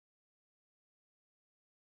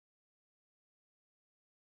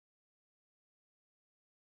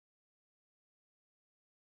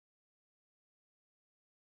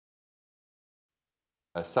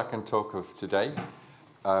Second talk of today.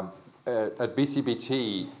 At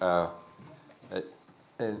BCBT,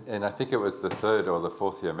 and I think it was the third or the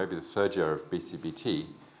fourth year, maybe the third year of BCBT,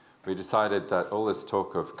 we decided that all this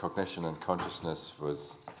talk of cognition and consciousness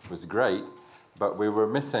was great, but we were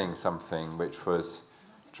missing something, which was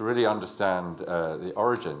to really understand the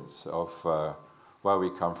origins of where we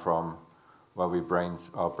come from, where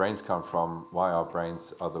our brains come from, why our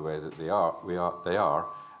brains are the way that they are,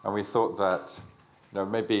 and we thought that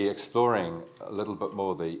maybe exploring a little bit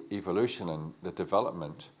more the evolution and the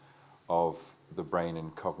development of the brain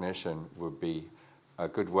and cognition would be a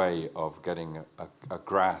good way of getting a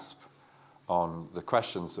grasp on the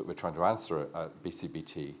questions that we're trying to answer at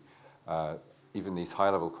BCBT, even these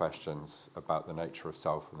high-level questions about the nature of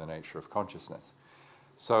self and the nature of consciousness.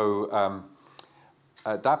 So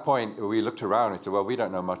at that point, we looked around and said, well, we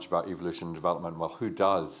don't know much about evolution and development. Well, who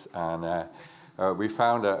does? And we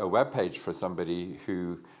found a web page for somebody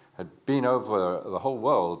who had been over the whole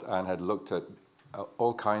world and had looked at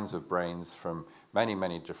all kinds of brains from many,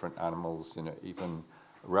 many different animals, even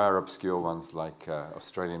rare, obscure ones like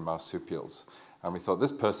Australian marsupials. And we thought,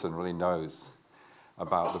 this person really knows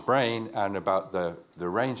about the brain and about the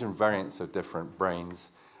range and variance of different brains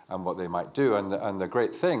and what they might do. And the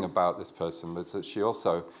great thing about this person was that she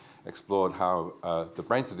also explored how the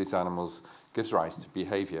brains of these animals gives rise to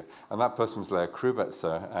behavior. And that person was Leah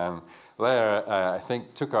Krubitzer. And Leah, I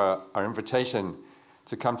think, took our invitation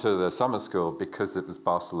to come to the summer school because it was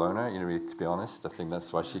Barcelona, to be honest. I think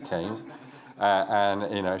that's why she came.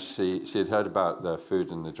 And she had heard about the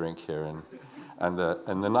food and the drink here and the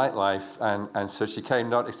nightlife. And so she came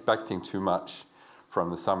not expecting too much from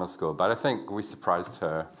the summer school. But I think we surprised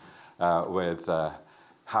her with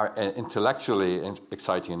how intellectually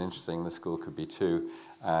exciting and interesting the school could be too.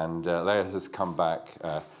 And Leah has come back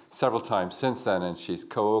several times since then, and she's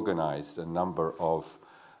co-organized a number of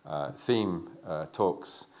theme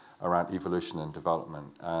talks around evolution and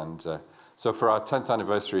development. And so for our 10th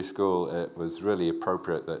anniversary school, it was really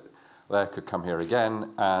appropriate that Leah could come here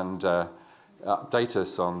again and update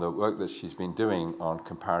us on the work that she's been doing on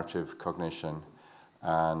comparative cognition,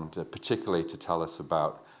 and particularly to tell us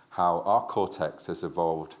about how our cortex has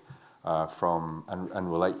evolved from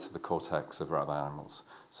and relates to the cortex of other animals.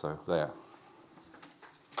 So, Leah.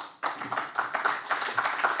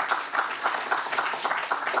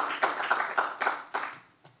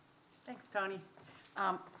 Thanks, Tony.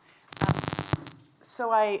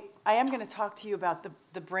 So I am going to talk to you about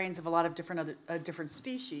the brains of a lot of different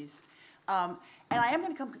species, and I am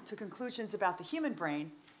going to come to conclusions about the human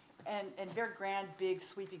brain and very grand, big,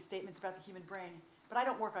 sweeping statements about the human brain. But I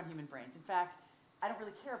don't work on human brains. In fact, I don't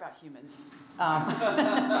really care about humans.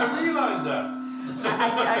 I realize that.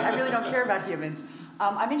 I really don't care about humans.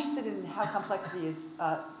 I'm interested in how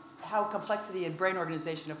complexity and brain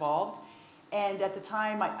organization evolved. And at the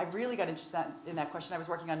time, I really got interested in that question. I was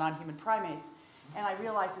working on non-human primates, and I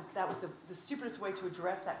realized that was the stupidest way to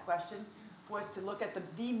address that question was to look at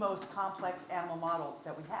the most complex animal model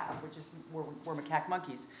that we have, which is we're macaque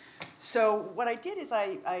monkeys. So what I did is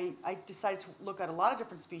I decided to look at a lot of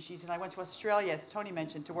different species, and I went to Australia, as Tony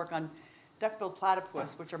mentioned, to work on duck-billed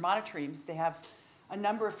platypus, which are monotremes. They have a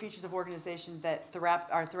number of features of organization that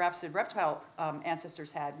our therapsid reptile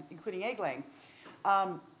ancestors had, including egg laying.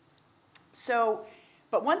 But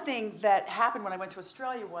one thing that happened when I went to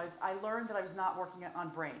Australia was I learned that I was not working on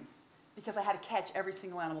brains because I had to catch every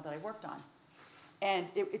single animal that I worked on. And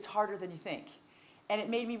it's harder than you think. And it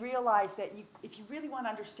made me realize that if you really want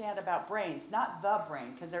to understand about brains, not the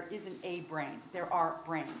brain, because there isn't a brain, there are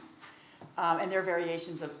brains. And there are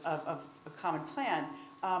variations of a common plan.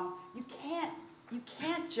 You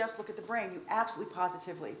can't just look at the brain. You absolutely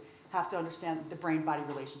positively have to understand the brain-body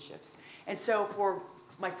relationships. And so for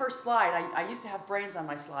my first slide, I used to have brains on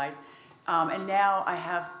my slide, and now I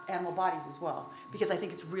have animal bodies as well, because I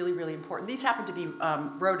think it's really, really important. These happen to be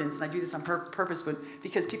rodents, and I do this on purpose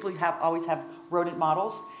because people always have rodent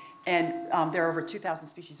models, and there are over 2,000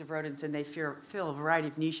 species of rodents, and they fill a variety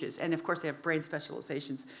of niches. And of course, they have brain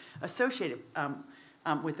specializations associated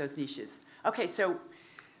with those niches. Okay, so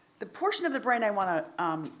the portion of the brain I want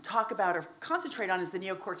to talk about or concentrate on is the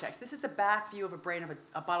neocortex. This is the back view of a brain of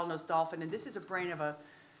a bottlenose dolphin, and this is a brain of a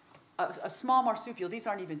small marsupial. These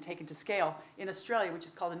aren't even taken to scale in Australia, which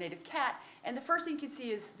is called a native cat. And the first thing you can see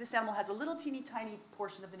is this animal has a little teeny tiny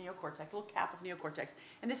portion of the neocortex, a little cap of neocortex.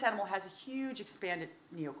 And this animal has a huge expanded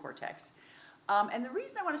neocortex. And the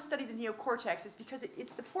reason I want to study the neocortex is because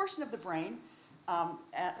it's the portion of the brain,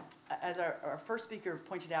 as our first speaker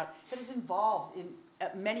pointed out, that is involved in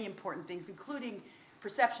many important things, including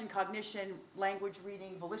perception, cognition, language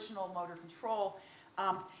reading, volitional motor control,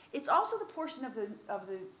 It's also the portion of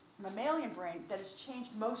the mammalian brain that has changed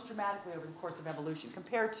most dramatically over the course of evolution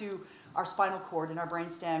compared to our spinal cord and our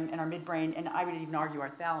brainstem and our midbrain, and I would even argue our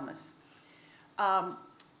thalamus.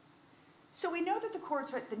 So we know that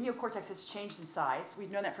the neocortex has changed in size.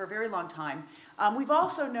 We've known that for a very long time. We've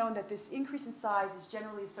also known that this increase in size is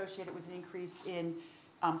generally associated with an increase in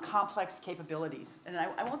complex capabilities. And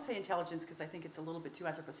I won't say intelligence because I think it's a little bit too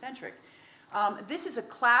anthropocentric. This is a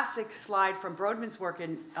classic slide from Brodmann's work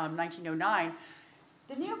in 1909.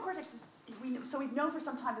 The neocortex so we've known for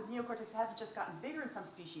some time that the neocortex hasn't just gotten bigger in some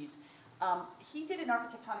species. He did an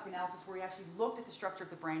architectonic analysis where he actually looked at the structure of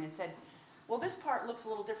the brain and said, well, this part looks a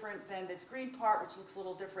little different than this green part, which looks a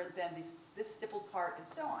little different than this stippled part, and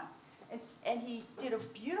so on. And he did a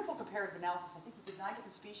beautiful comparative analysis. I think he did 9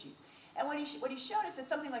 different species. And what he showed is that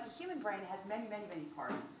something like a human brain has many, many, many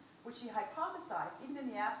parts, which he hypothesized, even in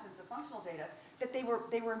the absence of functional data, that they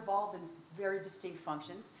were involved in very distinct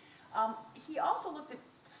functions. He also looked at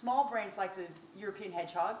small brains like the European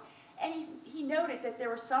hedgehog, and he noted that there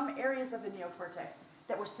were some areas of the neocortex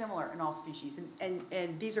that were similar in all species,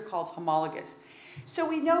 and these are called homologous. So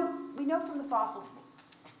we know from the fossil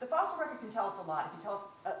record can tell us a lot. It can tell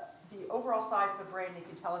us the overall size of the brain. It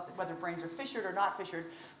can tell us whether brains are fissured or not fissured,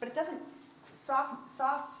 but it doesn't.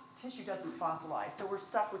 Soft tissue doesn't fossilize, so we're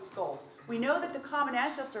stuck with skulls. We know that the common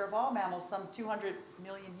ancestor of all mammals, some 200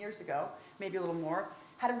 million years ago, maybe a little more,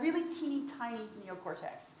 had a really teeny tiny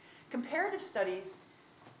neocortex. Comparative studies,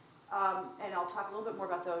 and I'll talk a little bit more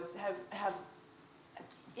about those, have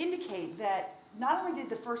indicate that not only did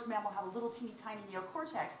the first mammal have a little teeny tiny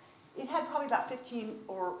neocortex, it had probably about 15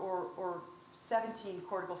 or 17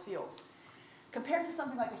 cortical fields. Compared to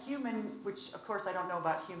something like a human, which of course I don't know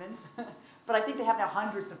about humans, but I think they have now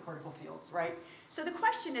hundreds of cortical fields, right? So the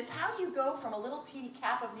question is, how do you go from a little teeny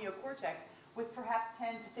cap of neocortex with perhaps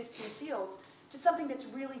 10 to 15 fields to something that's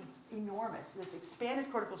really enormous, this expanded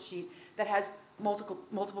cortical sheet that has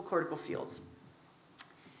multiple cortical fields?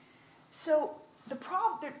 So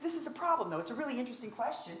this is a problem, though. It's a really interesting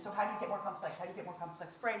question. So how do you get more complex? How do you get more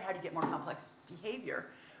complex brain? How do you get more complex behavior?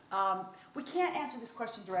 We can't answer this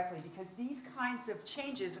question directly because these kinds of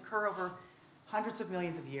changes occur over hundreds of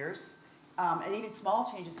millions of years, and even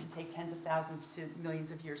small changes can take tens of thousands to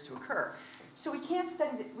millions of years to occur. So we can't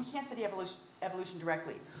study evolution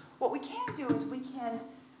directly. What we can do is we can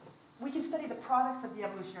study the products of the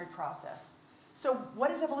evolutionary process. So what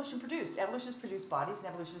does evolution produce? Evolution has produced bodies, and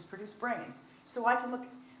evolution has produced brains. So I can look,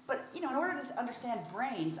 but in order to understand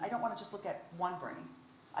brains, I don't want to just look at one brain.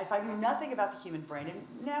 If I knew nothing about the human brain,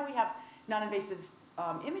 and now we have non-invasive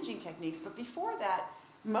imaging techniques, but before that,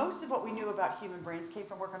 most of what we knew about human brains came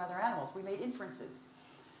from work on other animals. We made inferences.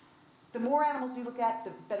 The more animals you look at,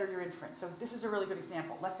 the better your inference. So this is a really good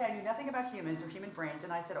example. Let's say I knew nothing about humans or human brains,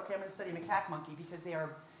 and I said, okay, I'm going to study macaque monkey because they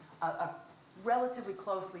are a relatively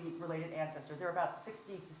closely related ancestor. They're about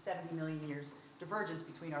 60 to 70 million years divergence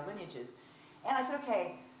between our lineages. And I said,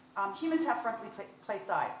 okay, humans have frontally placed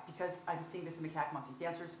eyes because I'm seeing this in macaque monkeys. The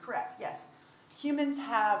answer is correct, yes. Humans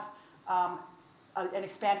have an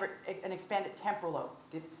expanded temporal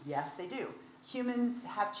lobe. Yes, they do. Humans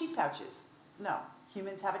have cheek pouches. No.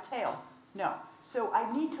 Humans have a tail. No. So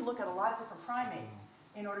I need to look at a lot of different primates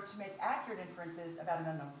in order to make accurate inferences about an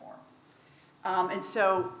unknown form. And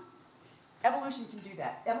so evolution can do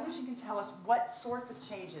that. Evolution can tell us what sorts of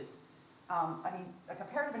changes. A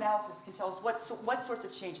comparative analysis can tell us what sorts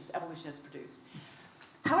of changes evolution has produced.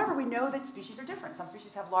 However, we know that species are different. Some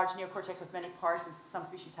species have large neocortex with many parts, and some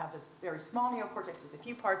species have this very small neocortex with a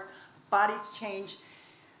few parts. Bodies change.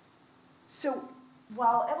 So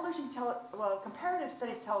while comparative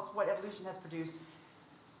studies tell us what evolution has produced,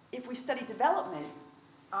 if we study development,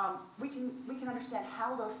 we can understand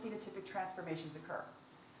how those phenotypic transformations occur.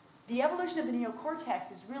 The evolution of the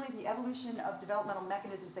neocortex is really the evolution of developmental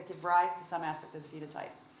mechanisms that give rise to some aspect of the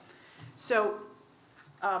phenotype. So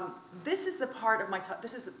this is the part of my talk.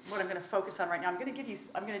 This is what I'm going to focus on right now. I'm going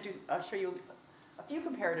to show you a few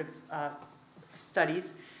comparative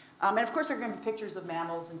studies, and of course there are going to be pictures of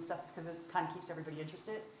mammals and stuff because it kind of keeps everybody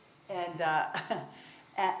interested. And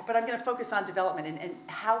but I'm going to focus on development and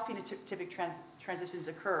how phenotypic transitions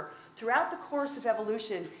occur throughout the course of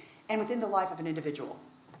evolution and within the life of an individual.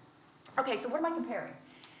 Okay, so what am I comparing?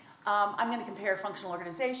 I'm going to compare functional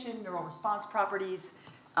organization, neural response properties,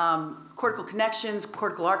 cortical connections,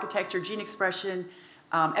 cortical architecture, gene expression,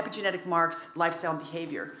 epigenetic marks, lifestyle and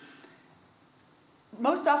behavior.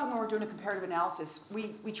 Most often when we're doing a comparative analysis,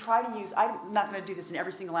 we try to use, I'm not going to do this in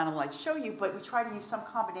every single animal I show you, but we try to use some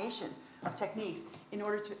combination of techniques in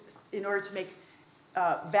order to make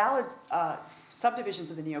valid subdivisions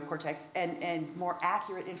of the neocortex and more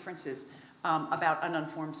accurate inferences about unknown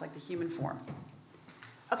forms like the human form.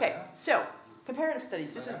 Okay, so comparative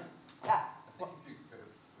studies. This is, yeah. I think if you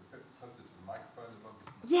put it closer to the microphone, it won't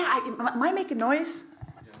be. Yeah, am I making noise?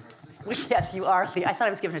 Yes, you are, Leah. I thought I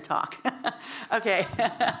was giving a talk. Okay.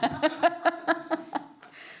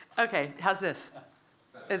 Okay, how's this?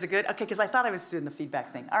 Is it good? Okay, because I thought I was doing the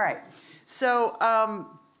feedback thing. All right. So,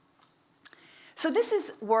 so this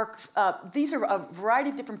is work. These are a variety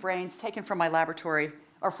of different brains taken from my laboratory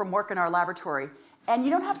or from work in our laboratory, and you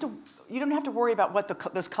don't have to worry about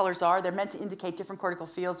what those colors are. They're meant to indicate different cortical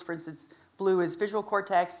fields. For instance, blue is visual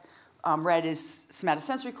cortex, red is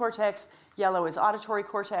somatosensory cortex, yellow is auditory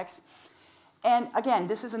cortex. And again,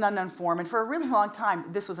 this is an unknown form, and for a really long time,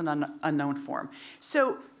 this was an unknown form.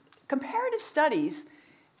 So comparative studies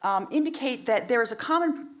indicate that there is a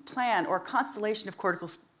common plan or constellation of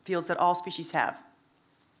cortical fields that all species have,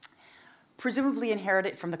 presumably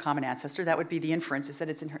inherited from the common ancestor. That would be the inference, is that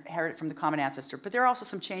it's inherited from the common ancestor. But there are also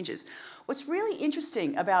some changes. What's really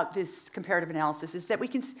interesting about this comparative analysis is that we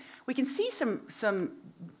can see some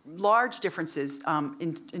large differences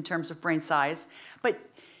in terms of brain size,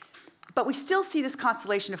 but we still see this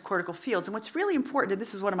constellation of cortical fields. And what's really important, and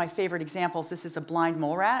this is one of my favorite examples, this is a blind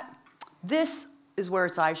mole rat. This is where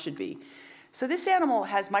its eyes should be. So this animal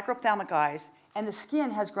has microphthalmic eyes, and the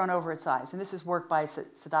skin has grown over its eyes. And this is work by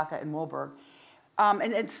Sadaka and Wolberg.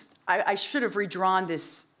 And I should have redrawn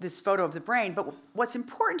this photo of the brain, but what's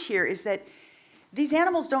important here is that these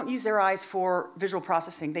animals don't use their eyes for visual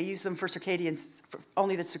processing. They use them for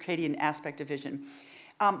only the circadian aspect of vision.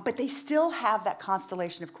 But they still have that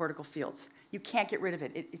constellation of cortical fields. You can't get rid of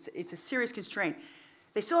it. It's a serious constraint.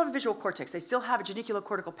 They still have a visual cortex. They still have a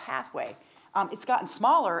geniculocortical pathway. It's gotten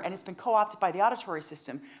smaller, and it's been co-opted by the auditory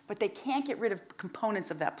system, but they can't get rid of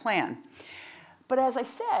components of that plan. But as I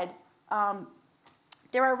said,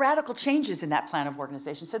 there are radical changes in that plan of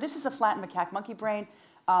organization. So this is a flattened macaque monkey brain.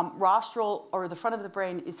 Rostral, or the front of the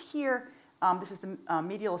brain, is here. This is the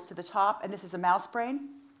medial is to the top, and this is a mouse brain.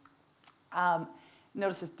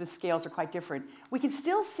 Notice that the scales are quite different. We can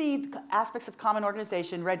still see aspects of common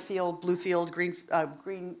organization: red field, blue field, green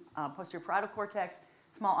posterior parietal cortex,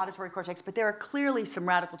 small auditory cortex, but there are clearly some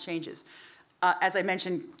radical changes. As I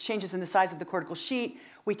mentioned, changes in the size of the cortical sheet.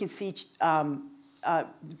 We can see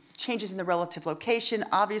changes in the relative location,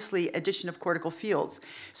 obviously addition of cortical fields.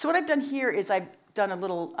 So what I've done here is I've done a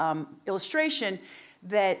little illustration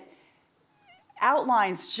that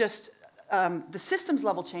outlines just the systems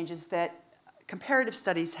level changes that comparative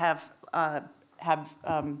studies have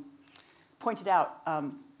pointed out.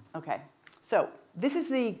 Okay, so this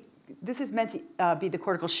is meant to be the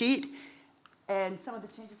cortical sheet, and some of the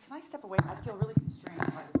changes. Can I step away? I feel really constrained by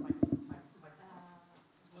this microphone.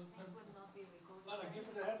 Lana, give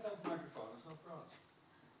her the headset microphone. It's no problem.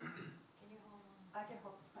 Can you hold on? I can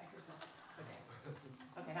hold the microphone. Okay.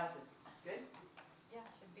 Okay, how's this? Good? Yeah,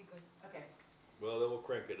 should be good. Okay. Well, then we'll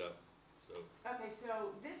crank it up. So. Okay,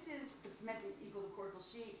 so this is meant to equal the cortical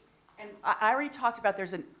sheet. And I already talked about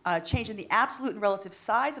there's a change in the absolute and relative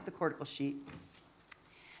size of the cortical sheet.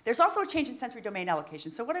 There's also a change in sensory domain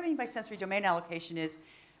allocation. So what I mean by sensory domain allocation is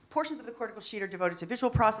portions of the cortical sheet are devoted to visual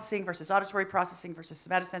processing versus auditory processing versus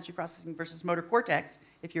somatosensory processing versus motor cortex,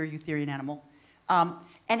 if you're a eutherian animal.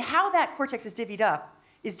 And how that cortex is divvied up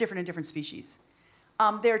is different in different species.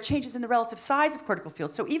 There are changes in the relative size of cortical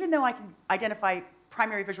fields. So even though I can identify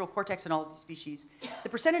primary visual cortex in all of these species, the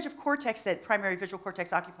percentage of cortex that primary visual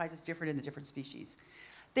cortex occupies is different in the different species.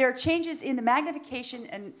 There are changes in the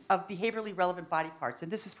magnification of behaviorally relevant body parts, and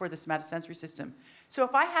this is for the somatosensory system. So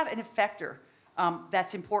if I have an effector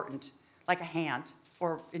that's important, like a hand,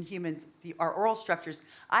 or in humans, our oral structures,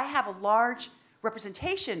 I have a large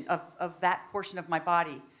representation of that portion of my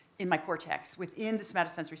body in my cortex within the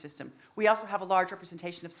somatosensory system. We also have a large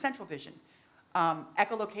representation of central vision.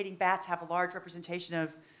 Echolocating bats have a large representation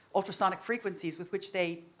of ultrasonic frequencies with which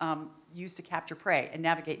they use to capture prey and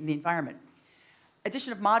navigate in the environment.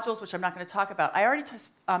 Addition of modules, which I'm not going to talk about. I already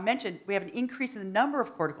mentioned we have an increase in the number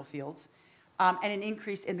of cortical fields and an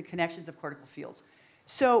increase in the connections of cortical fields.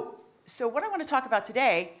 So what I want to talk about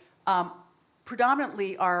today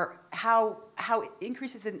predominantly are how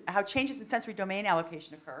changes in sensory domain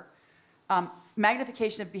allocation occur,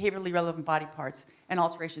 magnification of behaviorally relevant body parts, and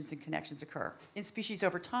alterations in connections occur in species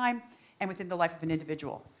over time and within the life of an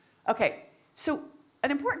individual. Okay, so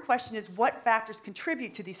an important question is what factors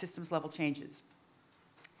contribute to these systems level changes?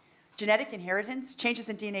 Genetic inheritance, changes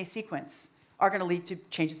in DNA sequence are going to lead to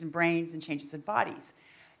changes in brains and changes in bodies.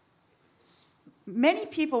 Many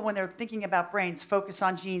people, when they're thinking about brains, focus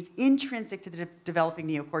on genes intrinsic to the developing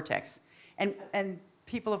neocortex. And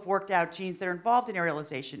people have worked out genes that are involved in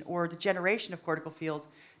arealization or the generation of cortical fields,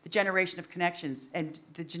 the generation of connections, and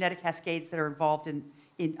the genetic cascades that are involved in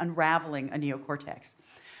unraveling a neocortex.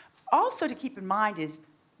 Also to keep in mind is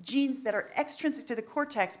genes that are extrinsic to the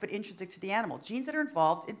cortex but intrinsic to the animal, genes that are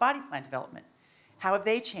involved in body plan development. How have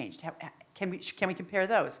they changed? Can we compare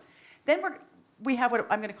those? Then we have what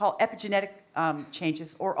I'm going to call epigenetic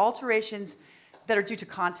changes or alterations that are due to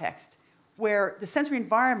context, where the sensory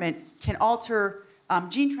environment can alter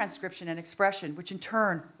gene transcription and expression, which in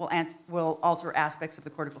turn will alter aspects of the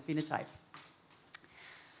cortical phenotype.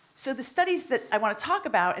 So the studies that I want to talk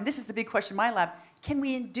about, and this is the big question in my lab, can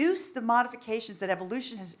we induce the modifications that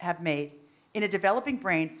evolution have made in a developing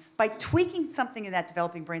brain by tweaking something in that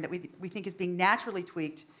developing brain that we think is being naturally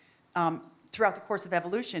tweaked throughout the course of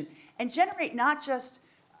evolution, and generate not just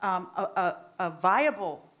a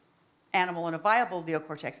viable animal and a viable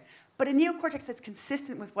neocortex, but a neocortex that's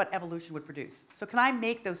consistent with what evolution would produce. So can I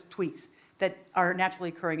make those tweaks that are naturally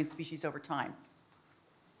occurring in species over time?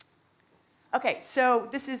 Okay, so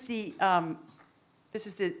this is the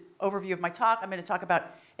overview of my talk. I'm going to talk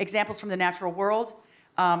about examples from the natural world,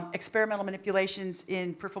 experimental manipulations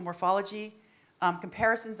in peripheral morphology,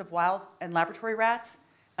 comparisons of wild and laboratory rats,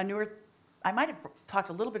 I might have talked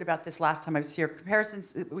a little bit about this last time I was here,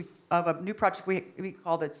 comparisons of a new project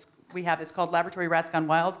we have that's called Laboratory Rats Gone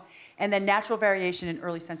Wild, and then natural variation in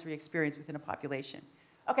early sensory experience within a population.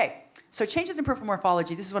 Okay, so changes in peripheral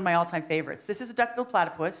morphology. This is one of my all-time favorites. This is a duck-billed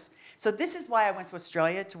platypus. So this is why I went to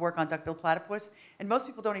Australia to work on duck-billed platypus. And most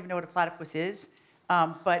people don't even know what a platypus is.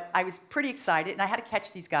 But I was pretty excited, and I had to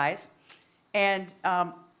catch these guys. And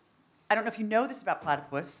I don't know if you know this about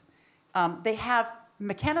platypus. They have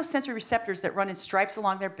mechanosensory receptors that run in stripes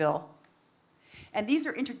along their bill. And these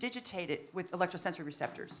are interdigitated with electrosensory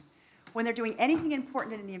receptors. When they're doing anything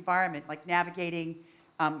important in the environment, like navigating,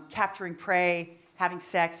 capturing prey, having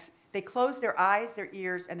sex, they close their eyes, their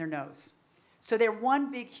ears, and their nose. So they're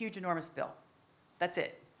one big, huge, enormous bill. That's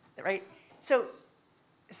it, right? So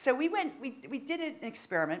we did an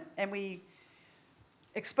experiment, and we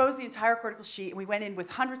exposed the entire cortical sheet, and we went in with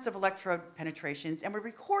hundreds of electrode penetrations, and we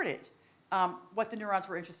recorded what the neurons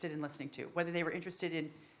were interested in listening to, whether they were interested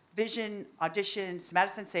in vision, audition,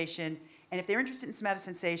 somatosensation, and if they're interested in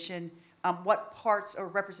somatosensation, what parts or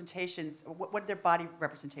representations, what did their body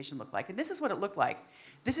representation look like? And this is what it looked like.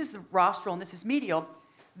 This is the rostral, and this is medial.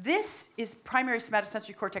 This is primary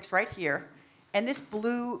somatosensory cortex right here, and this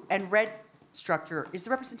blue and red structure is the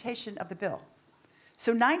representation of the bill.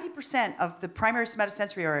 So 90% of the primary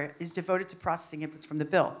somatosensory area is devoted to processing inputs from the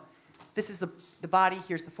bill. This is the body,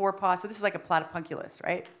 here's the forepaw, so this is like a platypunculus,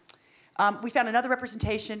 right? We found another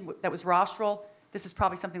representation that was rostral. This is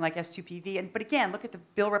probably something like S2PV, but again, look at the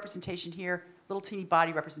bill representation here, little teeny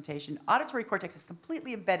body representation. Auditory cortex is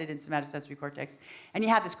completely embedded in somatosensory cortex, and you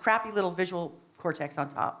have this crappy little visual cortex on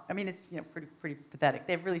top. I mean, it's pretty pathetic.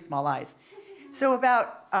 They have really small eyes. So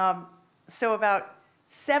about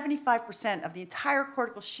 75% of the entire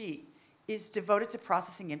cortical sheet is devoted to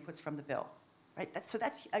processing inputs from the bill, right? So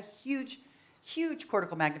that's a huge, huge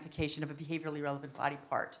cortical magnification of a behaviorally relevant body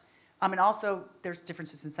part. And also, there's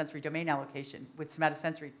differences in sensory domain allocation with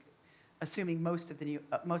somatosensory, assuming most of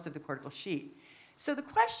the cortical sheet. So the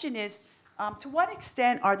question is, to what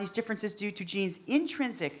extent are these differences due to genes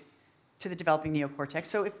intrinsic to the developing neocortex?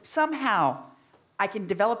 So if somehow I can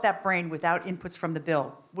develop that brain without inputs from the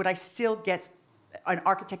bill, would I still get an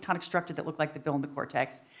architectonic structure that looked like the bill and the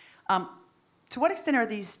cortex? To what extent are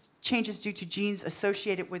these changes due to genes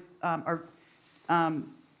associated with,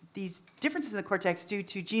 these differences in the cortex due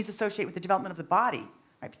to genes associated with the development of the body,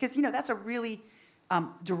 right? Because that's a really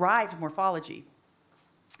derived morphology.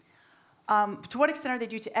 To what extent are they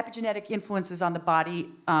due to epigenetic influences on the body,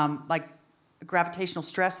 like gravitational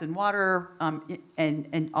stress in water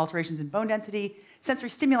and alterations in bone density, sensory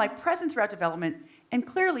stimuli present throughout development, and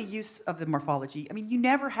clearly use of the morphology? I mean, you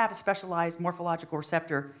never have a specialized morphological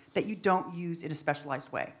receptor that you don't use in a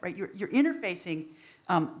specialized way, right? You're interfacing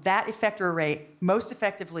that effector array most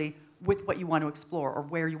effectively with what you want to explore or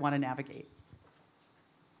where you want to navigate.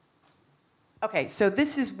 Okay, so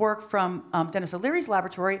this is work from Dennis O'Leary's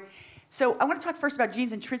laboratory. So I want to talk first about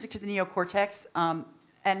genes intrinsic to the neocortex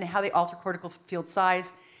and how they alter cortical field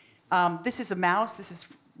size. This is a mouse. This is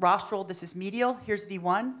rostral. This is medial. Here's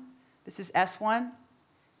V1. This is S1.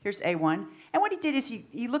 Here's A1. And what he did is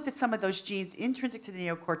he looked at some of those genes intrinsic to the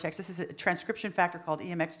neocortex. This is a transcription factor called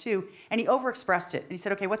EMX2, and he overexpressed it. And he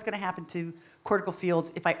said, okay, what's going to happen to cortical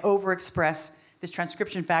fields if I overexpress this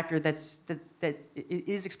transcription factor that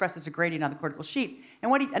is expressed as a gradient on the cortical sheet?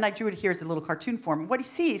 And I drew it here as a little cartoon form. And what he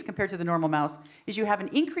sees compared to the normal mouse is you have an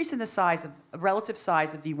increase in the size, a relative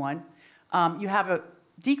size of V1. You have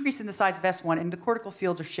decrease in the size of S1, and the cortical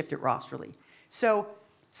fields are shifted rostrally. So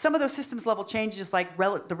some of those systems level changes, like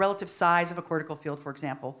the relative size of a cortical field, for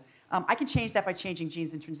example, I can change that by changing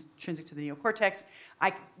genes intrinsic to the neocortex.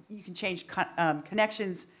 You can change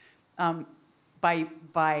connections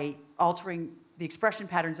by altering the expression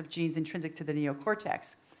patterns of genes intrinsic to the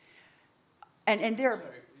neocortex. And there.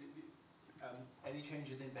 Sorry, any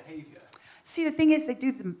changes in behavior? See, the thing is, they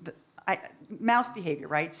do mouse behavior,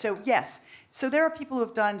 right? So yes, so there are people who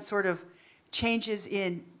have done sort of changes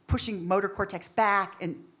in pushing motor cortex back,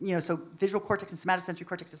 and so visual cortex and somatosensory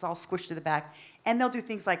cortex is all squished to the back, and they'll do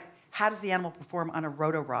things like, how does the animal perform on a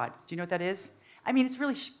rotorod? Do you know what that is? I mean, it's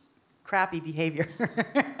really crappy behavior.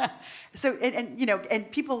 So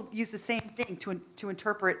and people use the same thing to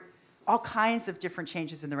interpret all kinds of different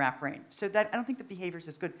changes in the rat brain. So that I don't think the behavior is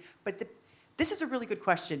as good, but this is a really good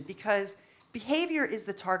question, because behavior is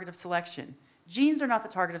the target of selection. Genes are not the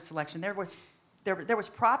target of selection. There was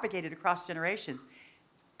propagated across generations.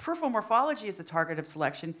 Peripheral morphology is the target of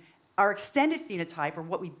selection. Our extended phenotype, or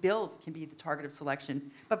what we build, can be the target of selection.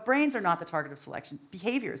 But brains are not the target of selection.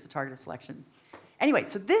 Behavior is the target of selection. Anyway,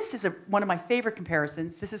 so this is one of my favorite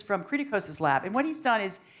comparisons. This is from Krubitzer lab. And what he's done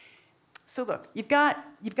is, so look, you've got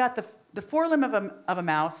the forelimb of a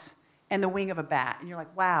mouse and the wing of a bat. And you're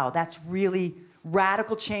like, wow, that's really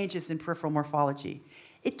radical changes in peripheral morphology.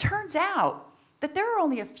 It turns out that there are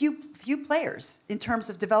only a few players in terms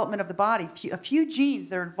of development of the body, a few genes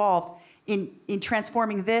that are involved in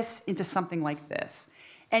transforming this into something like this.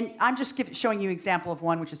 And I'm just showing you an example of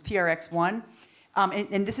one, which is PRX1.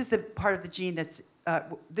 And this is the part of the gene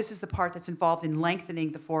this is the part that's involved in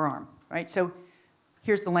lengthening the forearm, right? So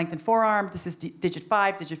here's the lengthened forearm. This is digit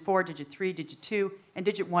 5, digit 4, digit 3, digit 2, and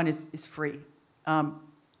digit 1 is free. And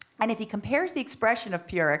if he compares the expression of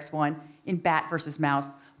PRX1 in bat versus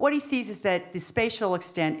mouse, what he sees is that the spatial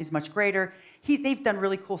extent is much greater. They've done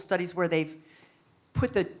really cool studies where they've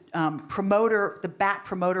put the bat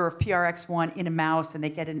promoter of PRX1 in a mouse, and they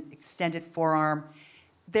get an extended forearm.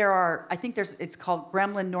 It's called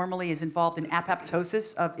gremlin normally is involved in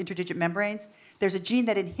apoptosis of interdigit membranes. There's a gene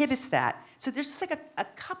that inhibits that. So there's just like a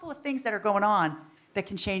couple of things that are going on that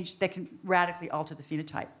can radically alter the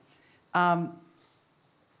phenotype.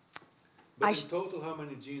 But in total, how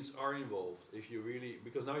many genes are involved?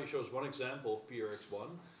 Because now you show us one example of PRX1,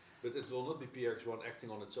 but it will not be PRX1 acting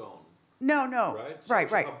on its own. No. Right?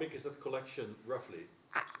 Right. How big is that collection, roughly?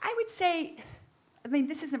 I would say,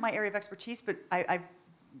 this isn't my area of expertise, but I've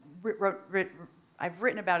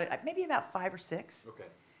written about it, maybe about 5 or 6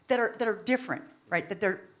 that are different, right? That there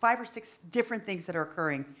are 5 or 6 different things that are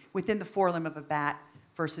occurring within the forelimb of a bat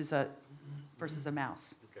versus a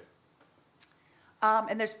mouse. Okay.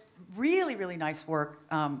 And there's really, really nice work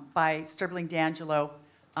by Sterling, D'Angelo,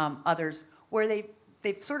 others, where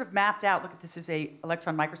they've sort of mapped out, look at this as an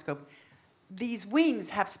electron microscope. These wings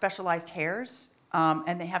have specialized hairs,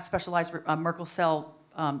 and they have specialized Merkel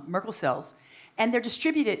cells, and they're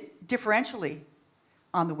distributed differentially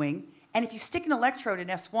on the wing. And if you stick an electrode in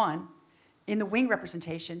S1 in the wing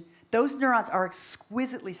representation, those neurons are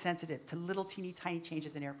exquisitely sensitive to little teeny tiny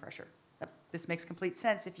changes in air pressure. This makes complete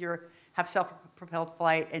sense if you have self-propelled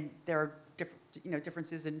flight and there are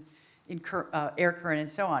differences in air current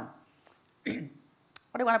and so on.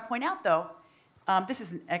 What I want to point out, though, this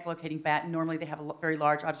is an echolocating bat, and normally they have a very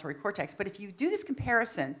large auditory cortex. But if you do this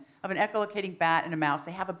comparison of an echolocating bat and a mouse,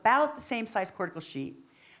 they have about the same size cortical sheet.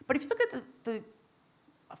 But if you look at the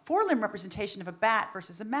forelimb representation of a bat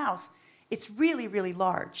versus a mouse, it's really, really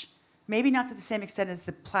large. Maybe not to the same extent as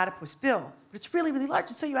the platypus bill, but it's really, really large.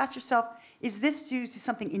 And so you ask yourself, is this due to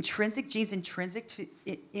something intrinsic, genes intrinsic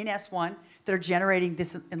in S1 that are generating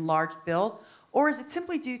this enlarged bill? Or is it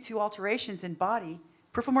simply due to alterations in body,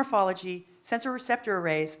 peripheral morphology, sensor receptor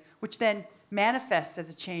arrays, which then manifest as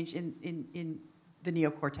a change in the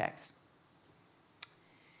neocortex?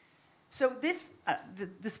 So this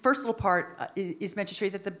first little part is meant to show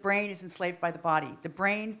you that the brain is enslaved by the body. The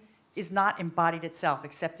brain is not embodied itself,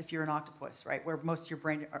 except if you're an octopus, right, where most of your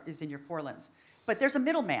brain is in your forelimbs. But there's a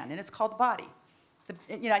middleman, and it's called the body.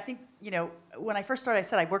 I think, when I first started, I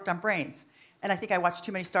said I worked on brains. And I think I watched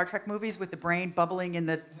too many Star Trek movies with the brain bubbling in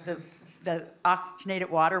the oxygenated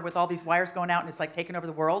water with all these wires going out, and it's like taking over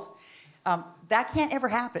the world. That can't ever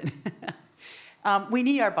happen. We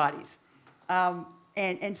need our bodies.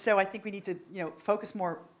 And so I think we need to focus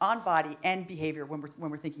more on body and behavior when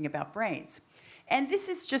we're thinking about brains. And this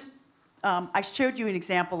is just, I showed you an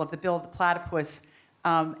example of the bill of the platypus,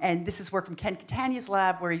 and this is work from Ken Catania's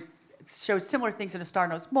lab where he shows similar things in a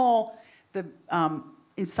star-nosed mole. The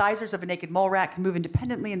incisors of a naked mole rat can move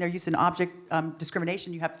independently, and they're used in object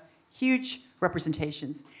discrimination. You have huge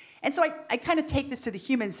representations. And so I kind of take this to the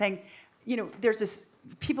humans saying, you know, there's this,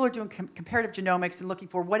 people are doing comparative genomics and looking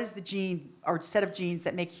for what is the gene or set of genes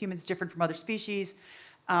that make humans different from other species,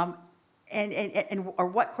 or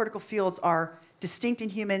what cortical fields are distinct in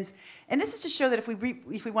humans. And this is to show that if we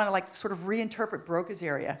want to like sort of reinterpret Broca's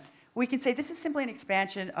area, we can say this is simply an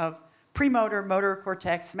expansion of premotor, motor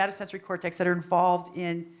cortex, somatosensory cortex that are involved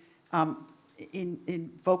in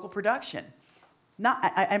vocal production.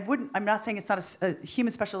 I'm not saying it's not a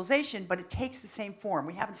human specialization, but it takes the same form.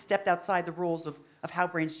 We haven't stepped outside the rules of how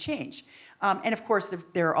brains change. And of course,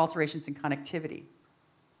 there are alterations in connectivity.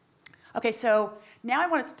 Okay, so now I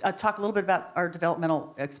want to talk a little bit about our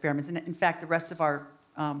developmental experiments. And in fact, the rest of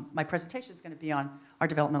my presentation is going to be on our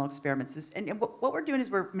developmental experiments. And what we're doing is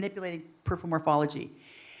we're manipulating peripheral morphology.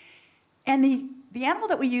 And the animal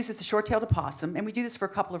that we use is the short-tailed opossum, and we do this for a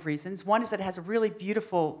couple of reasons. One is that it has a really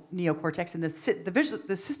beautiful neocortex, and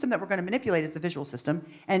the system that we're going to manipulate is the visual system.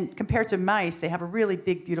 And compared to mice, they have a really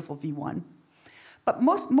big, beautiful V1. But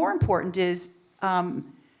more important is,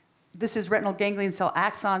 this is retinal ganglion cell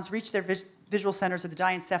axons reach their visual centers of the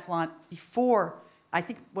diencephalon before, I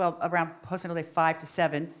think, well, around postnatal day 5 to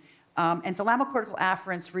 7. And thalamocortical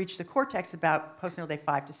afferents reach the cortex about postnatal day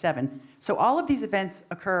 5 to 7. So all of these events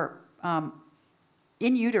occur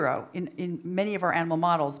in utero in many of our animal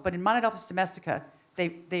models, but in Monodelphis domestica,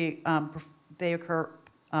 they occur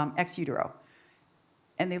ex utero.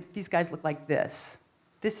 And these guys look like this.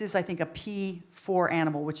 This is, I think, a P4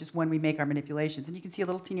 animal, which is when we make our manipulations. And you can see a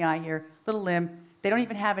little teeny eye here, little limb. They don't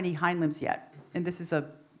even have any hind limbs yet. And this is a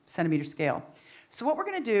centimeter scale. So what we're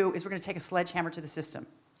going to do is we're going to take a sledgehammer to the system.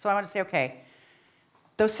 So I want to say, okay,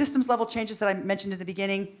 those systems level changes that I mentioned at the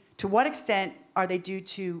beginning, to what extent are they due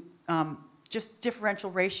to just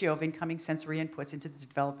differential ratio of incoming sensory inputs into the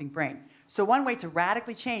developing brain? So one way to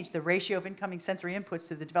radically change the ratio of incoming sensory inputs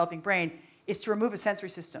to the developing brain is to remove a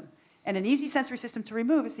sensory system. And an easy sensory system to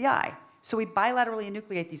remove is the eye. So we bilaterally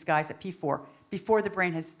enucleate these guys at P4 before the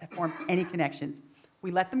brain has formed any connections. We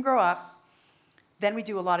let them grow up. Then we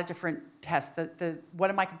do a lot of different tests. What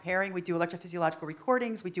am I comparing? We do electrophysiological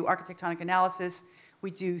recordings. We do architectonic analysis. We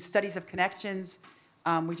do studies of connections.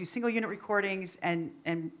 We do single unit recordings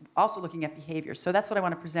and also looking at behavior. So that's what I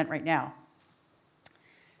want to present right now.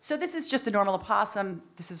 So this is just a normal opossum.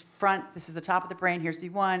 This is front. This is the top of the brain. Here's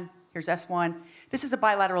V1. Here's S1. This is a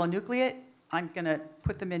bilateral enucleate. I'm going to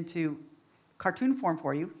put them into cartoon form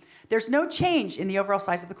for you. There's no change in the overall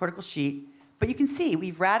size of the cortical sheet, but you can see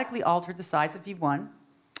we've radically altered the size of V1.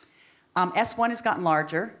 S1 has gotten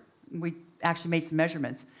larger. We actually made some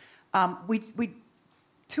measurements.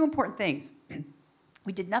 Two important things.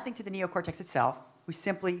 We did nothing to the neocortex itself. We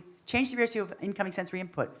simply changed the ratio of incoming sensory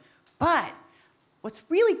input. But what's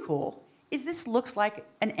really cool is this looks like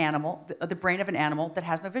an animal, the brain of an animal that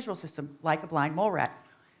has no visual system, like a blind mole rat.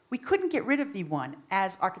 We couldn't get rid of V1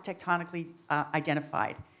 as architectonically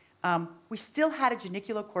identified. We still had a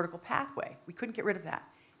geniculocortical pathway. We couldn't get rid of that.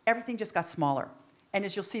 Everything just got smaller. And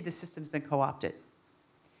as you'll see, the system's been co-opted.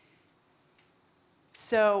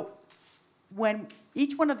 So when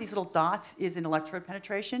each one of these little dots is an electrode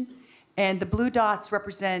penetration, and the blue dots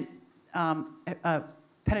represent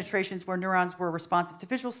penetrations where neurons were responsive to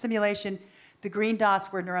visual stimulation, the green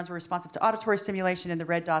dots where neurons were responsive to auditory stimulation, and the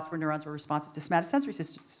red dots where neurons were responsive to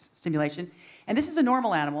somatosensory stimulation. And this is a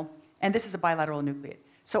normal animal, and this is a bilateral enucleate.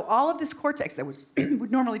 So all of this cortex that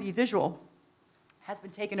would normally be visual has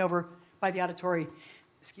been taken over by the auditory,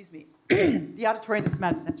 excuse me, the auditory and the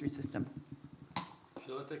somatosensory system.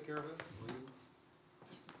 Shall I take care of it? Will you?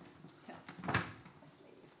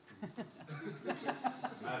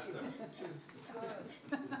 Master.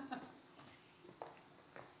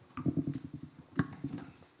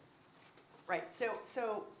 Right,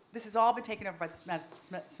 so this has all been taken over by the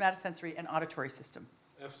somatosensory and auditory system.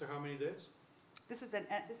 After how many days? This is an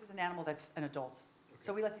animal that's an adult. Okay.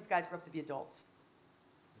 So we let these guys grow up to be adults.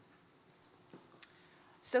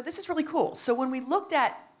 So this is really cool. So when we looked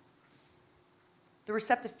at the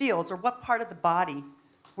receptive fields, or what part of the body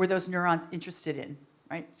were those neurons interested in,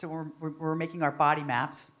 right? So we're making our body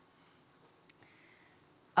maps.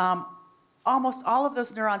 Almost all of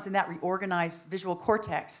those neurons in that reorganized visual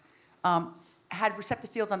cortex had receptive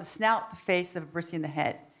fields on the snout, the face, the vibrissae, and the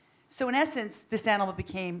head. So in essence, this animal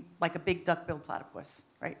became like a big duck-billed platypus,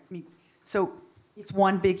 right? I mean, so it's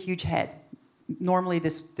one big, huge head. Normally,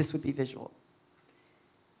 this would be visual.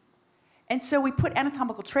 And so we put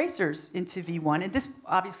anatomical tracers into V1. And this,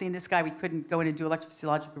 obviously, in this guy, we couldn't go in and do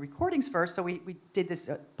electrophysiological recordings first. So we did this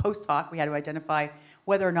post hoc. We had to identify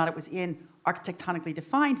whether or not it was in architectonically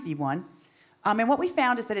defined V1. And what we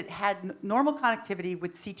found is that it had normal connectivity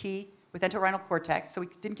with CT, with entorhinal cortex, so we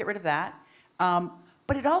didn't get rid of that.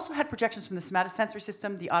 But it also had projections from the somatosensory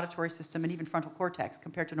system, the auditory system, and even frontal cortex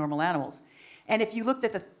compared to normal animals. And if you looked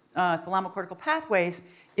at the thalamocortical pathways,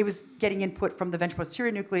 it was getting input from the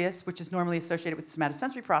ventroposterior nucleus, which is normally associated with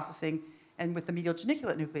somatosensory processing, and with the medial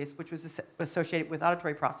geniculate nucleus, which was associated with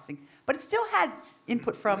auditory processing. But it still had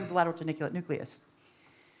input from the lateral geniculate nucleus.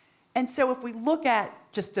 And so if we look at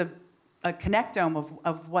just a connectome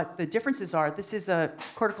of what the differences are, this is a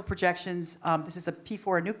cortical projections, this is a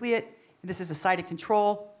P4 enucleate, and this is a site of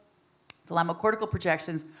control, thalamocortical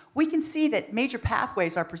projections. We can see that major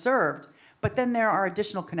pathways are preserved, but then there are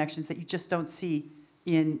additional connections that you just don't see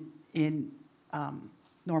in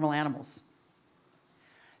normal animals.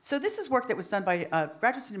 So this is work that was done by a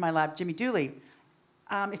graduate student in my lab, Jimmy Dooley.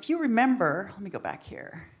 If you remember, let me go back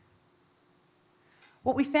here.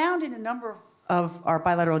 What we found in a number of our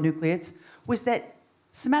bilateral nucleates was that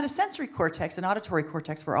somatosensory cortex and auditory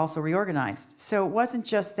cortex were also reorganized. So it wasn't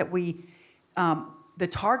just that the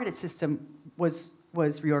targeted system was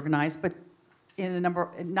reorganized, but in a number,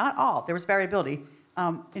 not all, there was variability.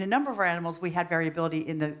 In a number of our animals, we had variability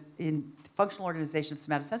in the functional organization of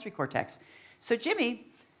somatosensory cortex. So Jimmy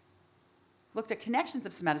looked at connections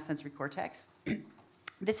of somatosensory cortex.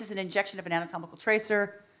 This is an injection of an anatomical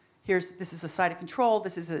tracer. This is a site of control.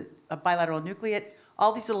 This is a bilateral nucleate.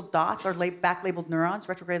 All these little dots are back-labeled neurons,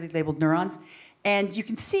 retrogradely labeled neurons. And you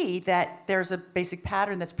can see that there's a basic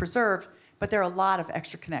pattern that's preserved, but there are a lot of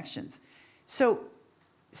extra connections. So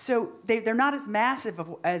they're not as massive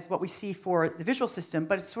as what we see for the visual system,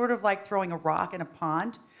 but it's sort of like throwing a rock in a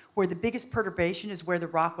pond, where the biggest perturbation is where the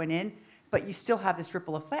rock went in, but you still have this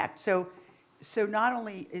ripple effect. So not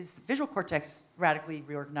only is the visual cortex radically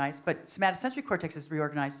reorganized, but somatosensory cortex is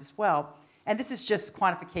reorganized as well. And this is just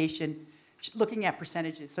quantification, looking at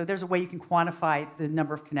percentages. So there's a way you can quantify the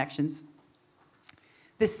number of connections.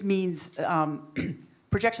 This means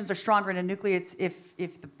projections are stronger in enucleates if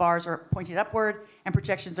the bars are pointed upward, and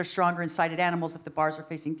projections are stronger in sighted animals if the bars are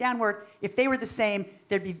facing downward. If they were the same,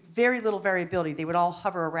 there'd be very little variability. They would all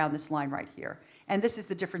hover around this line right here. And this is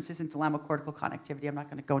the differences in thalamocortical connectivity. I'm not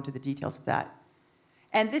going to go into the details of that.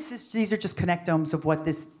 And these are just connectomes of what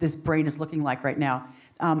this brain is looking like right now.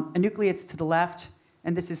 Enucleates to the left,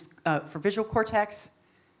 and this is for visual cortex,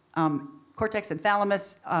 cortex and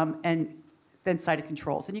thalamus, and then site of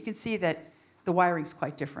controls. And you can see that the wiring is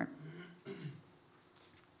quite different.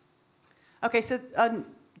 Okay, so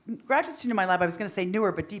graduate student in my lab, I was going to say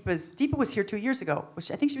newer, but Deepa was here 2 years ago.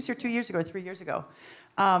 I think she was here 2 years ago or 3 years ago.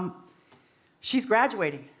 She's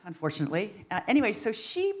graduating, unfortunately. Anyway, so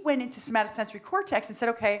she went into somatosensory cortex and said,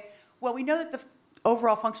 okay, well, we know that the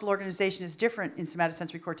overall functional organization is different in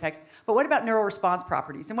somatosensory cortex, but what about neural response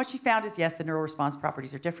properties? And what she found is, yes, the neural response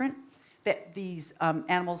properties are different, that these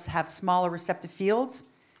animals have smaller receptive fields.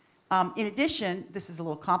 In addition, this is a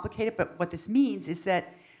little complicated, but what this means is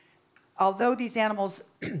that although these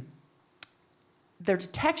animals, their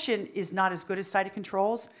detection is not as good as site of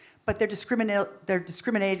controls, but their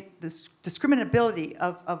discriminability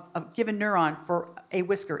of a given neuron for a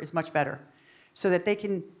whisker is much better. So that a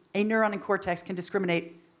neuron in cortex can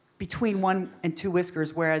discriminate between 1 and 2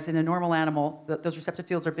 whiskers, whereas in a normal animal, those receptive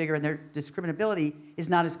fields are bigger and their discriminability is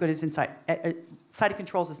not as good as site of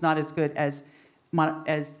controls is not as good as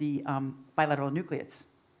the bilateral nucleates.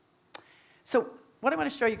 So what I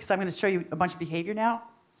want to show you, because I'm going to show you a bunch of behavior now.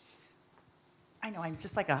 I know, I'm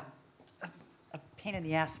just like a pain in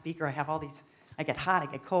the ass speaker. I have all these, I get hot, I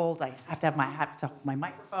get cold, I have to have my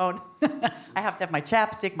microphone, I have to have my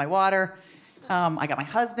chapstick, my water, I got my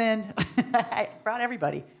husband, I brought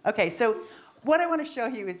everybody. Okay, so what I want to show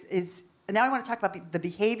you is now I want to talk about the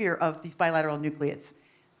behavior of these bilateral nucleates.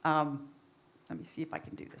 Let me see if I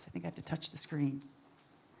can do this. I think I have to touch the screen.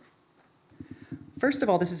 First of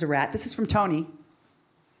all, this is a rat. This is from Tony,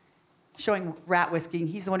 showing rat whisking.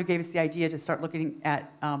 He's the one who gave us the idea to start looking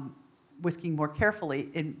at whisking more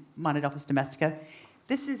carefully in Monodelphis domestica.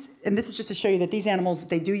 This is just to show you that these animals,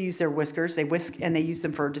 they do use their whiskers. They whisk and they use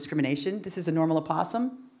them for discrimination. This is a normal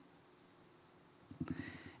opossum.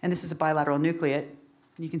 And this is a bilateral nucleate.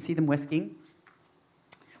 You can see them whisking,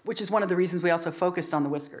 which is one of the reasons we also focused on the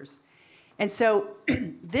whiskers. And so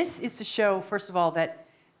this is to show, first of all, that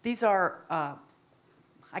these are,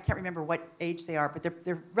 I can't remember what age they are, but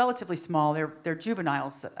they're relatively small. They're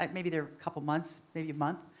juveniles. Maybe they're a couple months, maybe a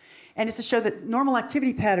month. And it's to show that normal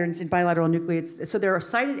activity patterns in bilateral nucleates, so there are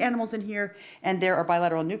sighted animals in here, and there are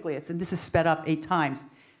bilateral nucleates, and this is sped up 8 times.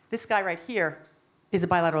 This guy right here is a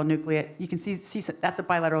bilateral nucleate. You can see that's a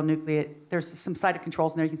bilateral nucleate. There's some site of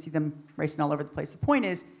controls in there. You can see them racing all over the place. The point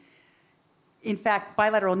is, in fact,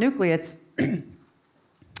 bilateral nucleates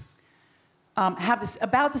have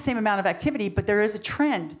about the same amount of activity, but there is a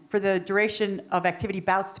trend for the duration of activity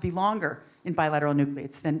bouts to be longer in bilateral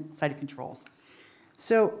nucleates than sighted controls.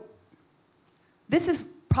 So this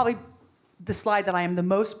is probably the slide that I am the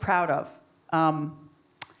most proud of.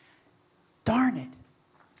 Darn it.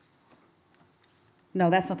 No,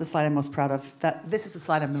 that's not the slide I'm most proud of. This is the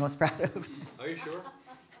slide I'm the most proud of. Are you sure?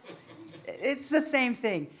 It's the same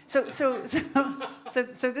thing. So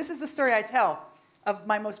this is the story I tell of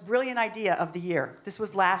my most brilliant idea of the year. This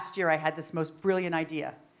was last year I had this most brilliant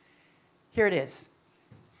idea. Here it is.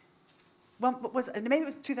 Well, maybe it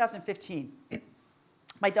was 2015.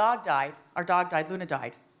 My dog died. Our dog died. Luna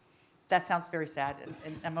died. That sounds very sad,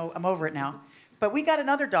 and I'm over it now. But we got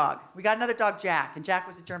another dog. We got another dog, Jack, and Jack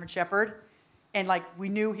was a German Shepherd. And like we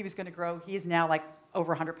knew he was going to grow. He is now like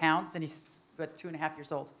over 100 pounds, and he's about 2.5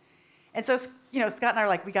 years old. And so, Scott and I are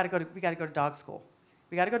like, we got to go to dog school.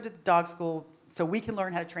 We got to go to the dog school so we can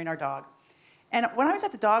learn how to train our dog. And when I was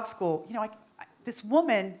at the dog school, this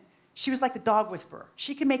woman, she was like the dog whisperer.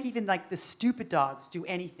 She could make even like the stupid dogs do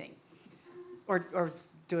anything,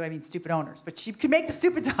 stupid owners. But she could make the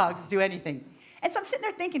stupid dogs do anything. And so I'm sitting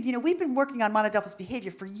there thinking, we've been working on monodelphous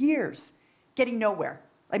behavior for years, getting nowhere.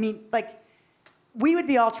 I mean, like, we would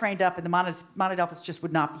be all trained up, and the monodelphous just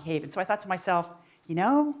would not behave. And so I thought to myself,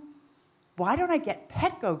 why don't I get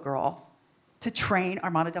Petco Girl to train our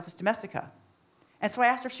monodelphous domestica? And so I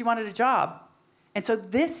asked her if she wanted a job. And so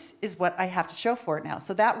this is what I have to show for it now.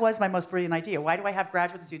 So that was my most brilliant idea. Why do I have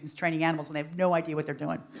graduate students training animals when they have no idea what they're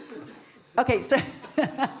doing? Okay, so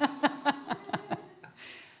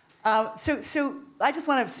so I just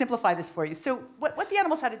want to simplify this for you. So what the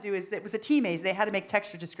animals had to do is, it was a T-maze. They had to make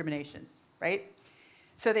texture discriminations, right?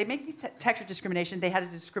 So they make these texture discriminations. They had to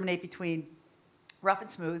discriminate between rough and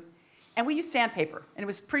smooth. And we used sandpaper, and it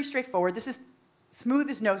was pretty straightforward. This is smooth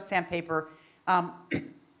as no sandpaper.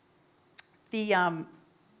 The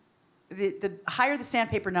higher the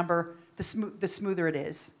sandpaper number, the smoother it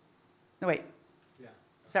is. No, wait. Yeah.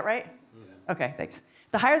 Is that right? Yeah. Okay, thanks.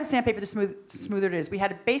 The higher the sandpaper, the smoother it is. We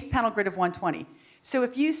had a base panel grid of 120. So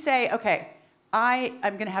if you say, okay, I'm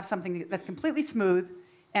going to have something that's completely smooth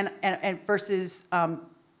and versus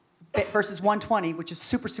 120, which is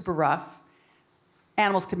super, super rough,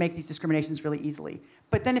 animals could make these discriminations really easily.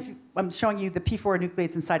 But then if I'm showing you the P4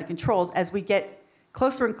 nucleates and sighted controls, as we get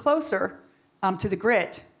closer and closer to the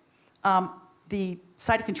grit, the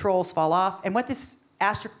sighted controls fall off. And what this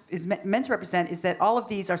asterisk is meant to represent is that all of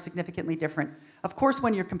these are significantly different. Of course,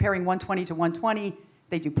 when you're comparing 120 to 120,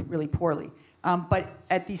 they do really poorly. But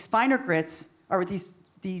at these finer grits, or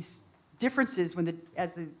these differences,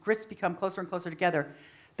 as the grits become closer and closer together,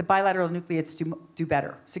 the bilateral nucleates do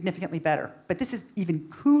better, significantly better. But this is even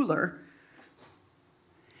cooler.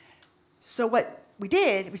 So what we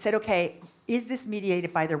did, we said, okay, is this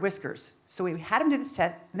mediated by their whiskers? So we had them do this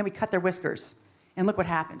test, and then we cut their whiskers. And look what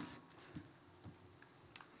happens.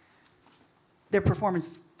 Their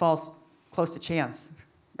performance falls close to chance,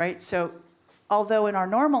 right? So although in our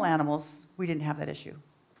normal animals, we didn't have that issue.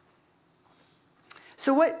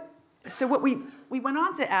 So what we went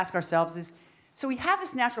on to ask ourselves is, so we have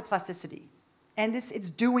this natural plasticity, and it's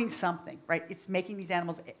doing something, right? It's making these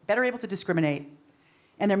animals better able to discriminate,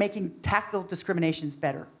 and they're making tactile discriminations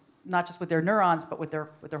better, not just with their neurons, but with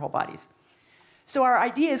their whole bodies. So our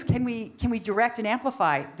idea is, can we direct and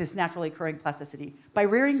amplify this naturally occurring plasticity by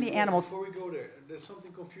rearing the animals? Before we go there, there's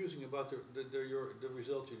something confusing about the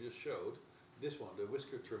result you just showed. This one, the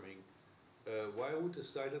whisker trimming. Why would the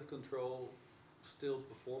sighted control still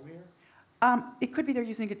perform here? It could be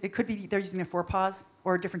they're using a forepaws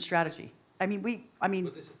or a different strategy. I mean.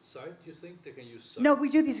 But is it sight? You think they can use sight? No, we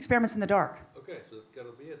do these experiments in the dark. Okay, so that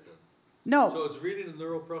cannot be it then. No. So it's really the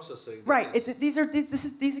neural processing. Right. These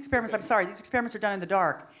experiments. I'm sorry. These experiments are done in the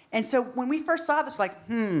dark. And so when we first saw this, we're like,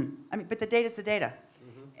 but the data's the data.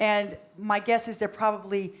 Mm-hmm. And my guess is they're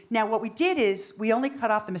probably now. What we did is we only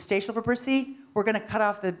cut off the mestacial vibrissae. We're going to cut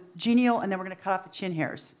off the genial, and then we're going to cut off the chin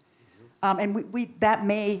hairs. And that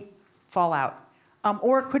may fall out.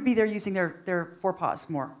 Or it could be they're using their forepaws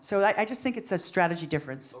more. So I just think it's a strategy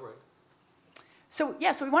difference. All right. So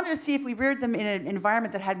we wanted to see if we reared them in an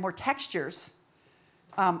environment that had more textures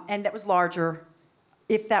and that was larger,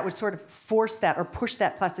 if that would sort of force that or push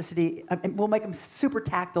that plasticity, and we'll make them super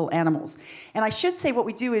tactile animals. And I should say what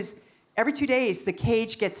we do is every 2 days the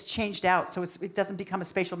cage gets changed out so it doesn't become a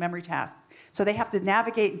spatial memory task. So they have to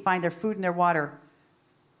navigate and find their food and their water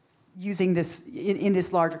using this in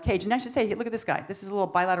this larger cage. And I should say, hey, look at this guy. This is a little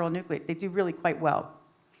bilateral nucleate. They do really quite well.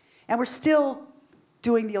 And we're still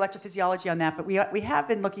doing the electrophysiology on that, but we have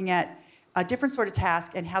been looking at a different sort of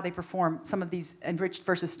task and how they perform some of these enriched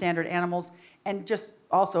versus standard animals, and just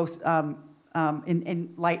also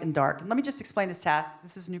in light and dark. And let me just explain this task.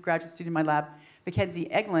 This is a new graduate student in my lab, Mackenzie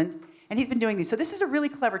Egland, and he's been doing these. So this is a really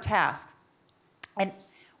clever task. And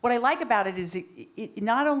what I like about it is it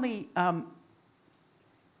not only, well,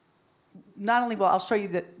 I'll show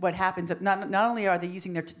you what happens. Not only are they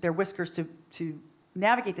using their whiskers to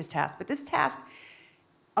navigate this task, but this task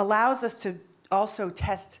allows us to also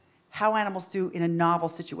test how animals do in a novel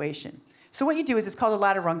situation. So what you do is it's called a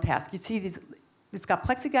ladder rung task. You see these, it's got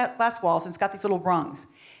plexiglass walls and it's got these little rungs.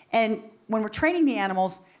 And when we're training the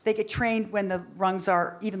animals, they get trained when the rungs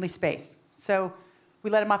are evenly spaced. So we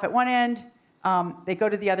let them off at one end, they go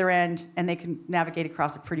to the other end, and they can navigate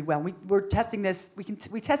across it pretty well. We're testing this, we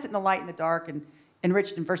test it in the light and the dark and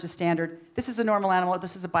enriched and versus standard. This is a normal animal,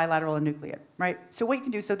 this is a bilateral enucleate, right? So what you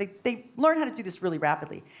can do, so they learn how to do this really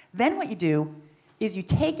rapidly. Then what you do is you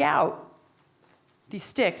take out these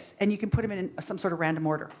sticks and you can put them in some sort of random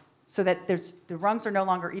order so that the rungs are no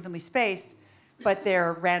longer evenly spaced, but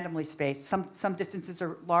they're randomly spaced. Some distances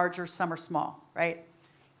are larger, some are small, right?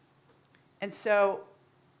 And so,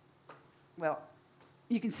 well,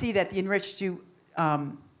 you can see that the enriched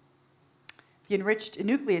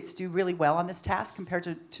enucleates do really well on this task compared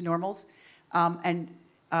to normals.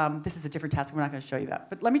 This is a different task, we're not going to show you that.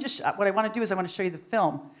 But let me just, what I want to do is I want to show you the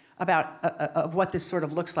film about of what this sort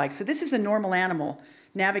of looks like. So this is a normal animal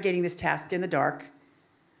navigating this task in the dark.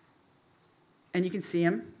 And you can see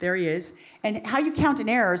him, there he is. And how you count an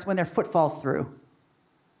error is when their foot falls through,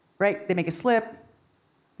 right? They make a slip,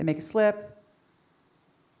 they make a slip.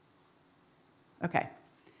 Okay.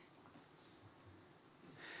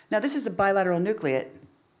 Now this is a bilateral nucleate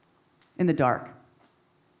in the dark.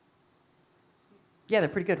 Yeah, they're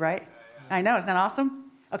pretty good, right? Yeah. I know, isn't that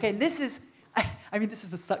awesome? Okay, and this is, I mean, this is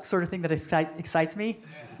the sort of thing that excites me.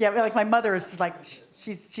 Yeah, like my mother is just like,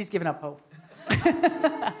 she's given up hope.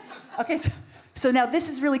 Okay, so now this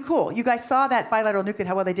is really cool. You guys saw that bilateral nucleate,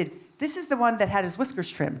 how well they did. This is the one that had his whiskers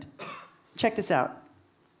trimmed. Check this out.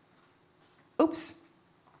 Oops,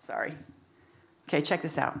 sorry. Okay, check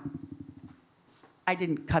this out. I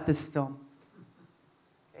didn't cut this film.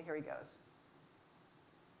 Okay, here he goes.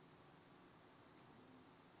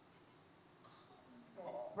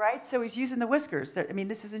 Right? So he's using the whiskers. I mean,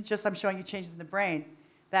 this isn't just I'm showing you changes in the brain.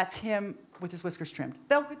 That's him with his whiskers trimmed.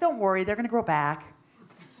 Don't worry, they're going to grow back.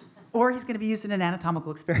 Or he's going to be used in an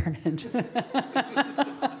anatomical experiment.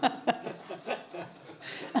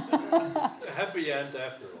 Happy end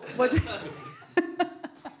after all.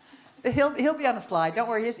 He'll be on a slide. Don't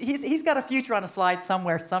worry. He's got a future on a slide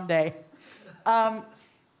somewhere someday.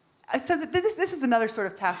 So this is another sort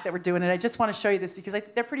of task that we're doing, and I just want to show you this because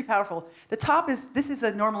they're pretty powerful. The top this is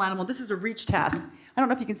a normal animal. This is a reach task. I don't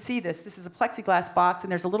know if you can see this. This is a plexiglass box,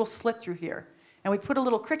 and there's a little slit through here. And we put a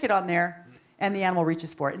little cricket on there, and the animal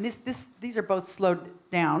reaches for it. And these are both slowed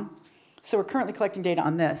down. So we're currently collecting data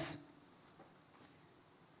on this.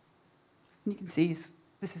 And you can see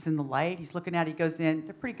this is in the light. He's looking at it. He goes in.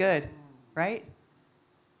 They're pretty good, right?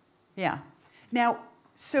 Yeah. Now,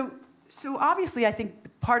 so obviously, I think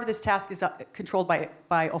part of this task is controlled by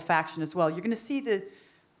olfaction as well. You're going to see the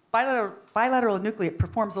bilateral enucleate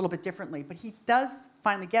performs a little bit differently, but he does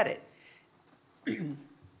finally get it.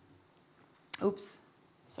 Oops,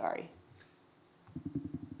 sorry.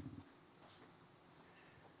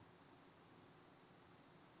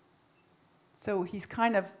 So he's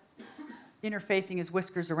kind of interfacing his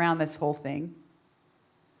whiskers around this whole thing.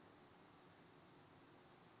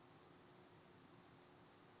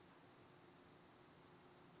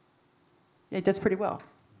 It does pretty well.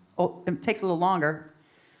 Oh, it takes a little longer.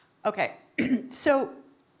 Okay, so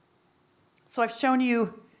I've shown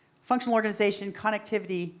you functional organization,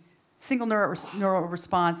 connectivity, single neural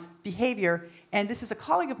response, behavior, and this is a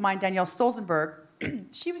colleague of mine, Danielle Stolzenberg.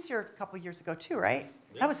 She was here a couple of years ago too, right?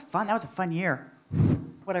 Yeah. That was fun. That was a fun year.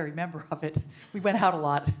 What I remember of it. We went out a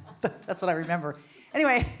lot. That's what I remember.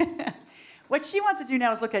 Anyway, what she wants to do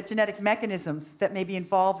now is look at genetic mechanisms that may be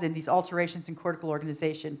involved in these alterations in cortical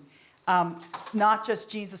organization. Not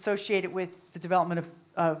just genes associated with the development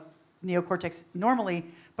of neocortex normally,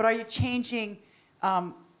 but are you changing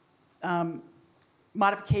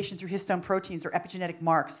modification through histone proteins or epigenetic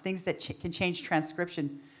marks, things that can change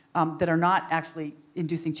transcription that are not actually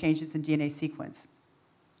inducing changes in DNA sequence.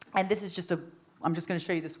 And this is just I'm just going to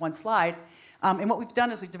show you this one slide. And what we've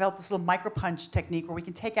done is we've developed this little micropunch technique where we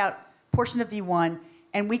can take out a portion of V1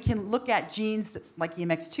 and we can look at genes like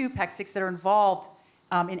EMX2, PAX6 that are involved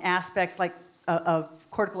in aspects like of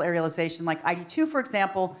cortical arealization, like ID2, for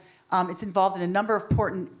example. It's involved in a number of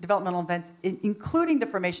important developmental events, including the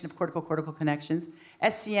formation of cortical-cortical connections.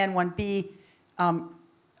 SCN1B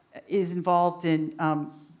is involved in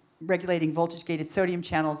regulating voltage-gated sodium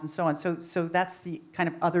channels and so on. So that's the kind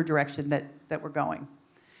of other direction that we're going.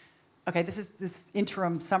 Okay, this is this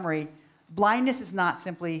interim summary. Blindness is not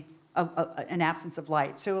simply an absence of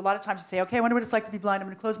light. So a lot of times you say, okay, I wonder what it's like to be blind. I'm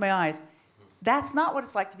going to close my eyes. That's not what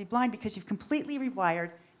it's like to be blind, because you've completely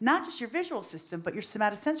rewired not just your visual system, but your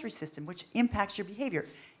somatosensory system, which impacts your behavior.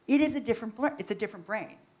 It's a different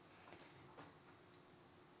brain.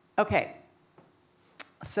 Okay.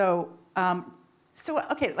 So,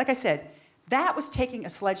 okay, like I said, that was taking a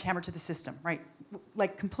sledgehammer to the system, right?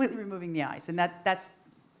 Like completely removing the eyes, and that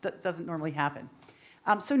doesn't normally happen.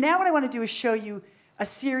 So now what I want to do is show you a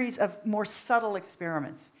series of more subtle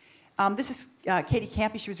experiments. This is Katie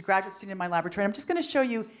Campy. She was a graduate student in my laboratory. I'm just going to show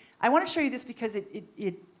you, I want to show you this because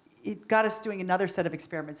it got us doing another set of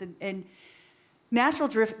experiments. And natural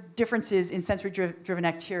differences in sensory-driven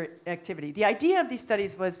activity. The idea of these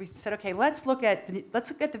studies was we said, okay, let's look at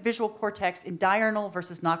the visual cortex in diurnal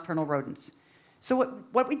versus nocturnal rodents. So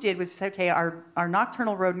what we did was we said, okay, our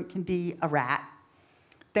nocturnal rodent can be a rat.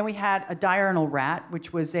 Then we had a diurnal rat,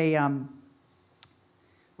 which was a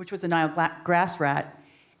Nile grass rat.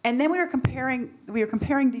 And then we were comparing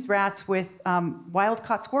these rats with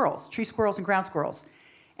wild-caught squirrels, tree squirrels and ground squirrels.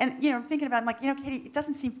 And I'm thinking about it, I'm like, Katie, it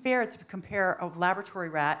doesn't seem fair to compare a laboratory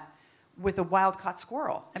rat with a wild-caught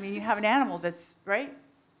squirrel. I mean, you have an animal that's, right,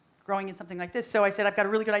 growing in something like this. So I said, I've got a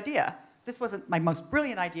really good idea. This wasn't my most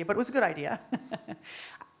brilliant idea, but it was a good idea.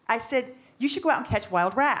 I said, you should go out and catch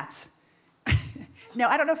wild rats. Now,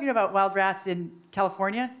 I don't know if you know about wild rats in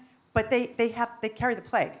California, but they carry the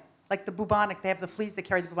plague. Like the bubonic, they have the fleas that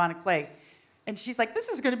carry the bubonic plague. And she's like, this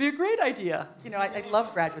is going to be a great idea. I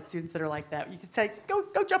love graduate students that are like that. You can say, go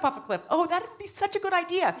jump off a cliff. Oh, that would be such a good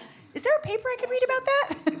idea. Is there a paper I could read about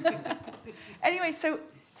that? Anyway,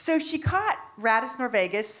 so she caught Rattus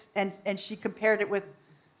norvegus, and she compared it with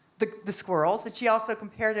the squirrels. And she also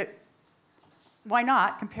compared it, why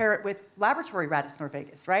not, compare it with laboratory Rattus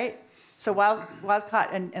norvegus, right? So wild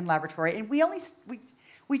caught and laboratory. And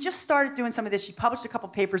we just started doing some of this. She published a couple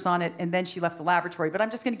papers on it, and then she left the laboratory. But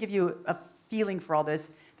I'm just going to give you a feeling for all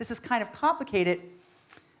this. This is kind of complicated.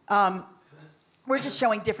 We're just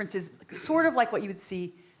showing differences, sort of like what you would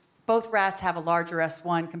see. Both rats have a larger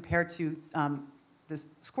S1 compared to the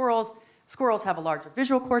squirrels. Squirrels have a larger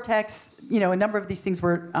visual cortex. A number of these things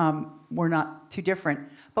were not too different.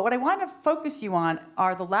 But what I want to focus you on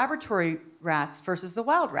are the laboratory rats versus the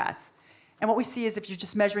wild rats. And what we see is if you're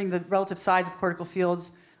just measuring the relative size of cortical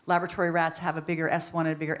fields, laboratory rats have a bigger S1 and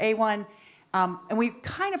a bigger A1. And we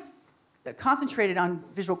kind of concentrated on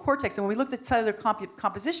visual cortex. And when we looked at cellular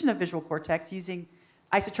composition of visual cortex using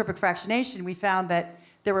isotropic fractionation, we found that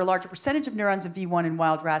there were a larger percentage of neurons in V1 in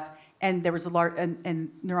wild rats, and there was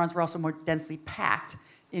and neurons were also more densely packed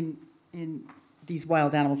in these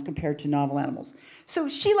wild animals compared to novel animals. So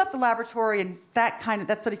she left the laboratory, and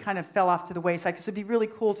that study kind of fell off to the wayside, because it'd be really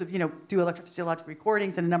cool to do electrophysiological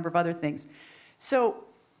recordings and a number of other things. So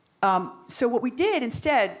what we did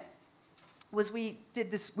instead was we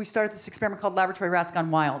started this experiment called Laboratory Rats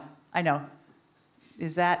Gone Wild. I know.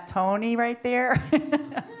 Is that Tony right there?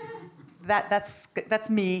 That's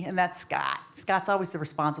me, and that's Scott. Scott's always the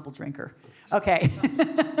responsible drinker. Okay.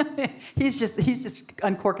 he's just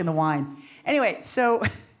uncorking the wine. Anyway, so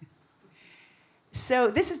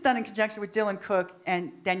this is done in conjunction with Dylan Cook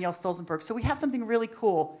and Danielle Stolzenberg. So we have something really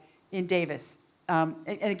cool in Davis. And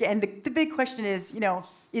again, the big question is,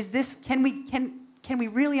 can we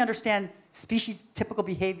really understand species typical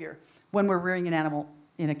behavior when we're rearing an animal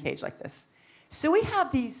in a cage like this? So we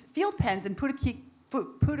have these field pens in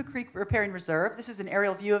Puda Creek Riparian Reserve. This is an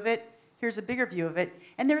aerial view of it. Here's a bigger view of it.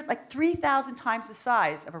 And they're like 3,000 times the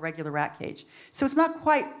size of a regular rat cage. So it's not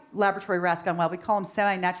quite laboratory rats gone wild. We call them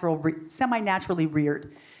semi-naturally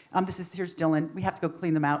reared. Here's Dylan. We have to go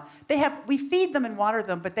clean them out. We feed them and water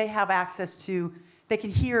them, but they have access to, they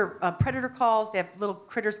can hear predator calls. They have little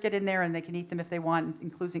critters get in there, and they can eat them if they want,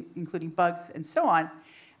 including bugs and so on.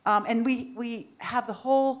 And we have the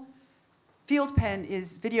whole field pen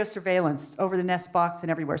is video surveillance over the nest box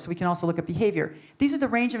and everywhere, so we can also look at behavior. These are the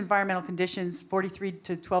range of environmental conditions, 43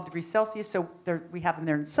 to 12 degrees Celsius, so we have them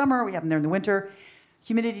there in the summer, we have them there in the winter.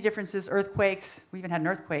 Humidity differences, earthquakes, we even had an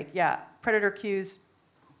earthquake, yeah. Predator cues.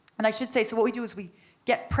 And I should say, so what we do is we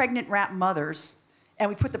get pregnant rat mothers, and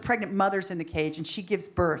we put the pregnant mothers in the cage, and she gives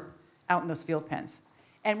birth out in those field pens.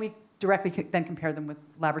 And we directly then compare them with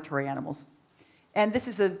laboratory animals. And this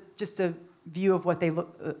is just a view of what they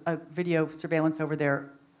look, video surveillance over their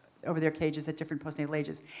cages at different postnatal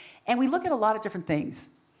ages. And we look at a lot of different things.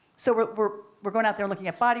 So we're going out there and looking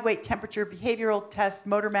at body weight, temperature, behavioral tests,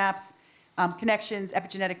 motor maps, connections,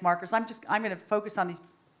 epigenetic markers. I'm going to focus on these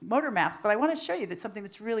motor maps, but I want to show you that something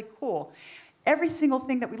that's really cool. Every single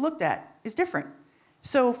thing that we looked at is different.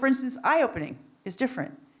 So, for instance, eye opening is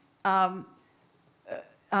different. When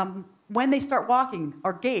they start walking,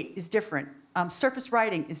 our gait is different. Surface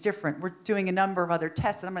riding is different. We're doing a number of other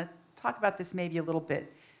tests, and I'm going to talk about this maybe a little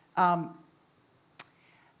bit.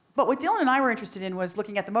 But what Dylan and I were interested in was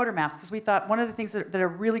looking at the motor maps, because we thought one of the things that are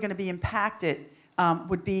really going to be impacted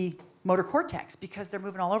would be motor cortex, because they're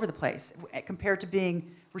moving all over the place compared to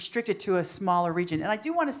being restricted to a smaller region. And I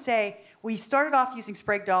do want to say, we started off using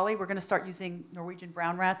Sprague Dawley. We're going to start using Norwegian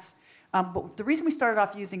brown rats. But the reason we started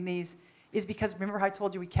off using these is because, remember how I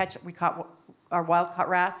told you we caught our wild-caught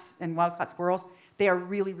rats and wild-caught squirrels? They are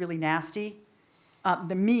really, really nasty.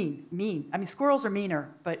 They're mean. I mean, squirrels are meaner,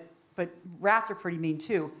 but rats are pretty mean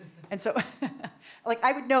too. And so, like,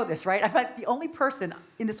 I would know this, right? I'm like the only person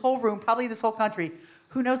in this whole room, probably in this whole country,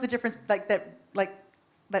 who knows the difference, that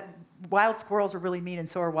wild squirrels are really mean and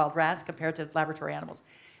so are wild rats compared to laboratory animals.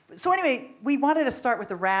 So anyway, we wanted to start with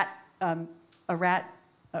a rat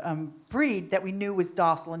breed that we knew was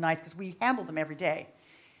docile and nice, because we handled them every day.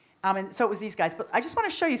 And so it was these guys. But I just want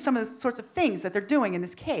to show you some of the sorts of things that they're doing in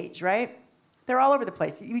this cage, right? They're all over the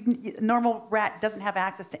place. A normal rat doesn't have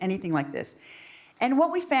access to anything like this. And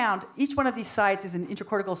what we found, each one of these sites is an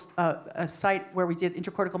intercortical a site where we did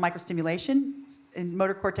intercortical microstimulation in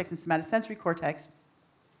motor cortex and somatosensory cortex.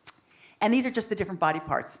 And these are just the different body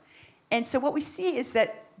parts. And so what we see is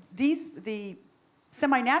that the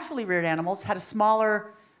semi-naturally reared animals had a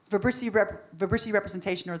smaller vibrissae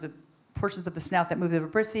representation, or the portions of the snout that move the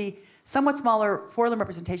vibrissae, somewhat smaller forelimb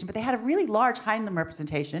representation, but they had a really large hindlimb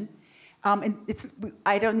representation. And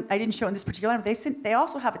I didn't show in this particular animal. They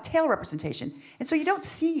also have a tail representation, and so you don't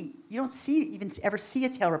even ever see a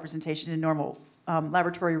tail representation in normal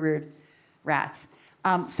laboratory reared rats.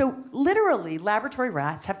 So literally, laboratory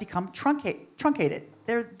rats have become truncated.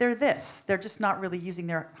 They're this. They're just not really using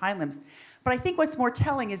their hind limbs. But I think what's more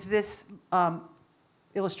telling is this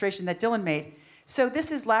illustration that Dylan made. So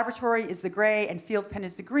this is laboratory is the gray and field pen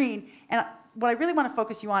is the green. And what I really want to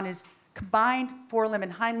focus you on is combined forelimb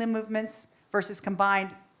and hind limb movements versus combined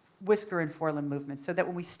whisker and forelimb movements, so that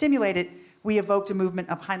when we stimulate it, we evoked a movement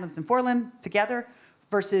of hind limbs and forelimb together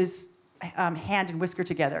versus hand and whisker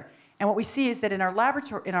together. And what we see is that in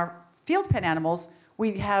our field pen animals,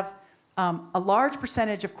 we have a large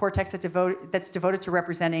percentage of cortex that's devoted to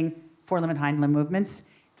representing forelimb and hind limb movements.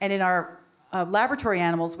 And in our laboratory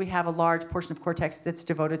animals, we have a large portion of cortex that's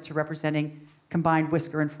devoted to representing combined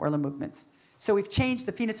whisker and forelimb movements. So we've changed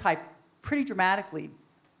the phenotype pretty dramatically.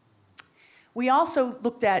 We also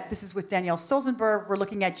looked at, this is with Danielle Stolzenberg, we're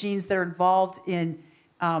looking at genes that are involved in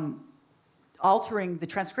altering the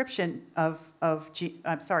transcription of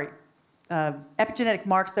epigenetic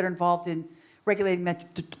marks that are involved in regulating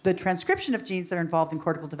the transcription of genes that are involved in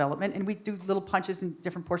cortical development. And we do little punches in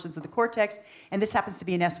different portions of the cortex, and this happens to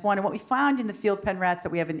be an S1. And what we found in the field pen rats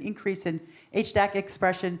that we have an increase in HDAC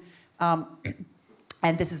expression,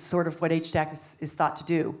 and this is sort of what HDAC is thought to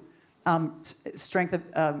do. It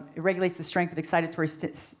regulates the strength of excitatory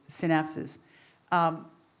synapses.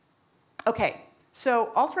 Okay,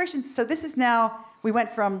 so alterations. So this is now, we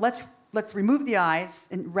went from let's remove the eyes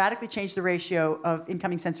and radically change the ratio of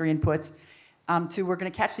incoming sensory inputs to we're going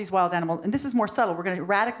to catch these wild animals. And this is more subtle. We're going to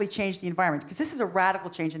radically change the environment, because this is a radical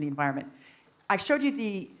change in the environment. I showed you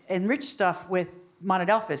the enriched stuff with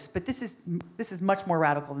monodelphis, but this is much more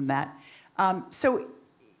radical than that. So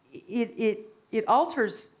it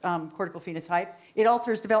alters cortical phenotype, it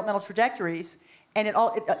alters developmental trajectories, and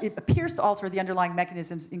it appears to alter the underlying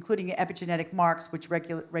mechanisms, including epigenetic marks, which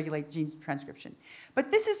regulate gene transcription.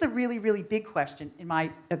 But this is the really, really big question, in my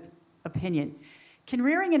opinion. Can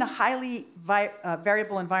rearing in a highly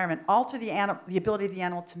variable environment alter the ability of the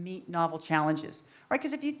animal to meet novel challenges? Right?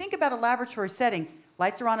 Because if you think about a laboratory setting,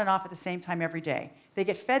 lights are on and off at the same time every day. They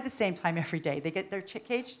get fed the same time every day. They get their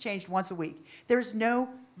cage changed once a week. There is no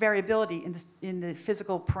variability in the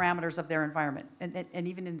physical parameters of their environment, and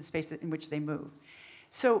even in the space in which they move.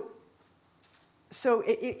 So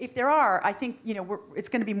if there are, I think it's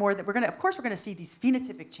going to be more that of course we're going to see these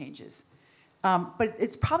phenotypic changes, but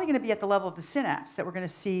it's probably going to be at the level of the synapse that we're going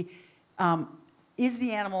to see. Is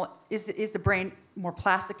the brain more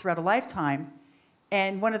plastic throughout a lifetime?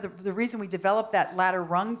 And one of the reason we developed that ladder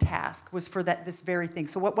rung task was for this very thing.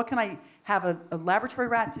 So what can I have a laboratory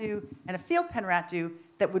rat do and a field pen rat do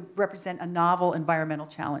that would represent a novel environmental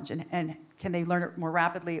challenge? And can they learn it more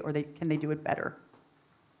rapidly, or can they do it better?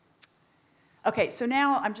 Okay, so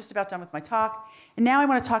now I'm just about done with my talk. And now I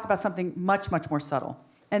want to talk about something much, much more subtle.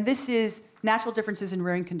 And this is natural differences in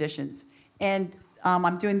rearing conditions. And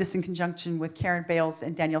I'm doing this in conjunction with Karen Bales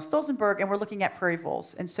and Danielle Stolzenberg, and we're looking at prairie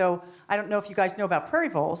voles. And so I don't know if you guys know about prairie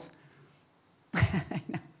voles. I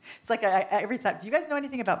know. It's like every time. Do you guys know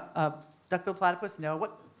anything about duck-billed platypus? No.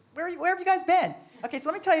 Where have you guys been? Okay, so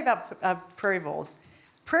let me tell you about prairie voles.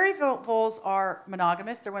 Prairie voles are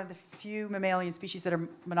monogamous. They're one of the few mammalian species that are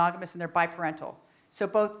monogamous, and they're biparental. So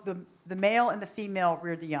both the male and the female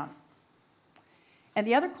rear the young. And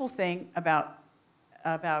the other cool thing about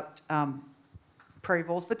prairie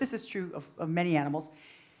voles, but this is true of many animals,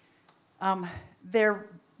 their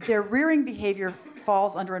rearing behavior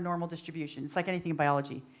falls under a normal distribution. It's like anything in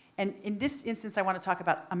biology. And in this instance, I want to talk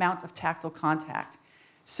about amount of tactile contact.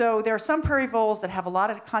 So there are some prairie voles that have a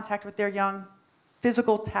lot of contact with their young,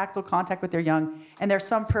 physical tactile contact with their young, and there are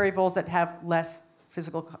some prairie voles that have less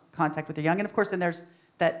physical contact with their young. And of course, then there's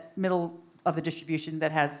that middle of the distribution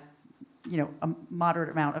that has, a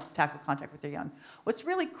moderate amount of tactile contact with their young. What's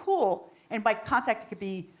really cool, and by contact it could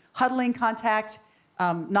be huddling contact,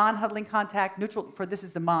 non-huddling contact, neutral, this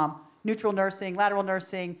is the mom, neutral nursing, lateral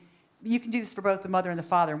nursing. You can do this for both the mother and the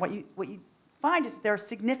father. And what you find is that there are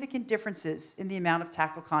significant differences in the amount of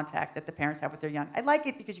tactile contact that the parents have with their young. I like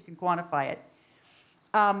it because you can quantify it.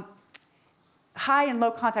 High and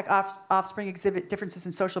low contact offspring exhibit differences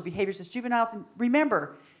in social behaviors as juveniles. And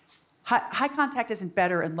remember, high contact isn't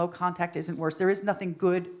better and low contact isn't worse. There is nothing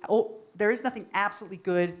good. There is nothing absolutely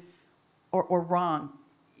good or wrong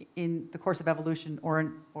in the course of evolution or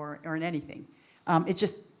in anything.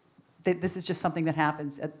 This is just something that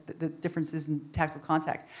happens at the differences in tactile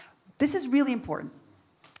contact. This is really important.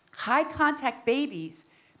 High contact babies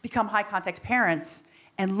become high contact parents,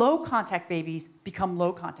 and low contact babies become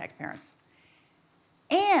low contact parents.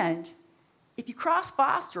 And if you cross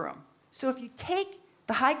foster them, so if you take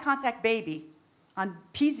the high contact baby on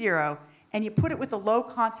P0 and you put it with a low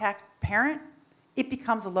contact parent, it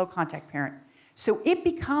becomes a low contact parent. So it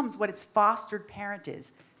becomes what its fostered parent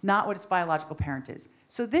is, not what its biological parent is.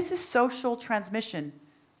 So this is social transmission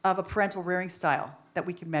of a parental rearing style that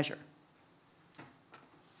we can measure.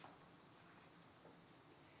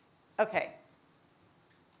 Okay.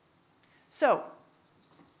 So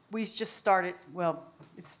we just started, well,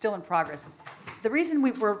 it's still in progress. The reason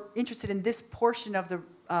we were interested in this portion of the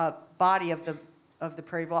body of the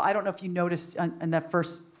prairie vole, I don't know if you noticed in that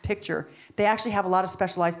first picture, they actually have a lot of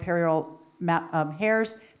specialized perioral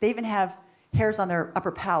hairs. They even have hairs on their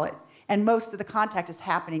upper palate. And most of the contact is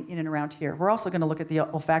happening in and around here. We're also going to look at the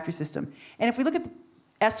olfactory system. And if we look at the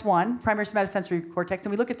S1, primary somatosensory cortex,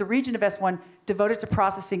 and we look at the region of S1 devoted to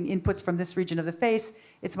processing inputs from this region of the face,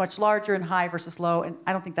 it's much larger and high versus low, and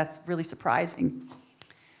I don't think that's really surprising.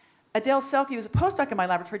 Adele Selke, who was a postdoc in my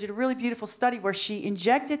laboratory, did a really beautiful study where she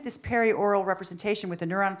injected this perioral representation with a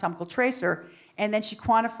neuroanatomical tracer, and then she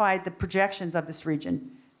quantified the projections of this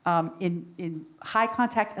region in high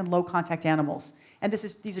contact and low contact animals. And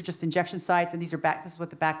these are just injection sites, and this is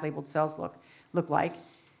what the back-labeled cells look like.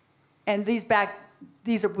 And these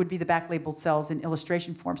would be the back-labeled cells in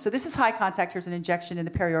illustration form. So this is high contact. Here's an injection in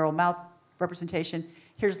the perioral mouth representation.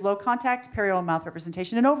 Here's low contact, perioral mouth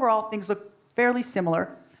representation. And overall, things look fairly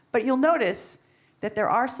similar. But you'll notice that there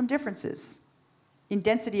are some differences in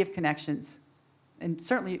density of connections, and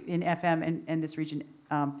certainly in FM and this region,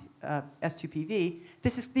 S2PV.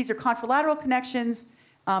 These are contralateral connections.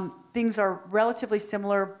 Things are relatively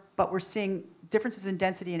similar, but we're seeing differences in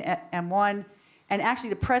density in M1, and actually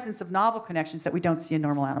the presence of novel connections that we don't see in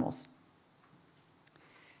normal animals.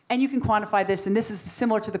 And you can quantify this, and this is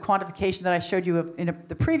similar to the quantification that I showed you in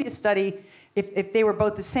the previous study. If they were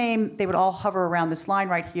both the same, they would all hover around this line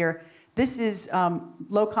right here. This is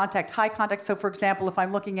low contact, high contact. So for example, if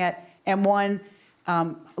I'm looking at M1,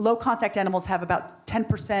 low contact animals have about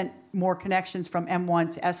 10% more connections from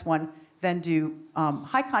M1 to S1 than do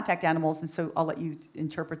high contact animals, and so I'll let you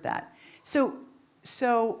interpret that. So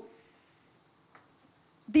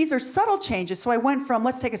these are subtle changes. So I went from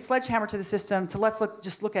let's take a sledgehammer to the system to let's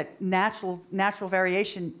just look at natural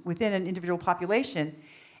variation within an individual population.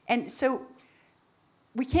 And so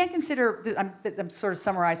we can't consider, I'm sort of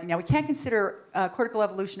summarizing now, we can't consider cortical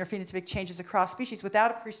evolution or phenotypic changes across species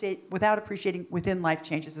without appreciating within life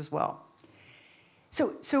changes as well.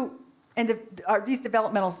 These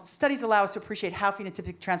developmental studies allow us to appreciate how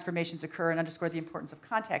phenotypic transformations occur and underscore the importance of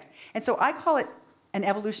context. And so I call it an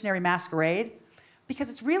evolutionary masquerade, because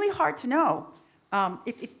it's really hard to know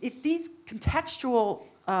if these contextual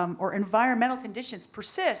or environmental conditions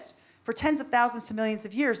persist for tens of thousands to millions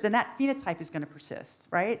of years, then that phenotype is going to persist,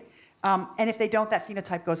 right? And if they don't, that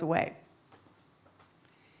phenotype goes away.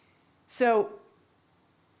 So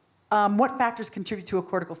what factors contribute to a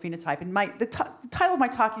cortical phenotype? And the title of my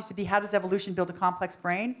talk used to be, How Does Evolution Build a Complex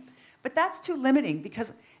Brain? But that's too limiting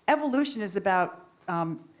because evolution is about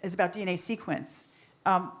DNA sequence.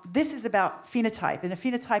 This is about phenotype, and a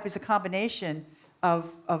phenotype is a combination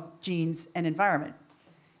of genes and environment.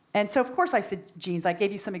 And so, of course, I said genes. I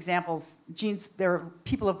gave you some examples. Genes,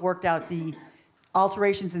 people have worked out the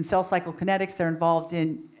alterations in cell cycle kinetics. They're involved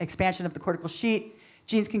in expansion of the cortical sheet.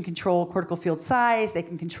 Genes can control cortical field size. They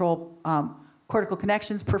can control cortical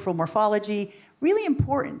connections, peripheral morphology. Really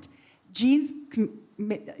important. Genes,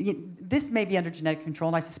 this may be under genetic control,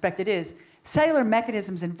 and I suspect it is, cellular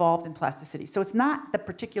mechanisms involved in plasticity. So it's not the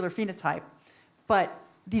particular phenotype, but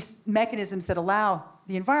these mechanisms that allow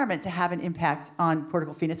the environment to have an impact on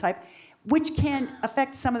cortical phenotype, which can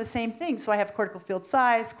affect some of the same things. So I have cortical field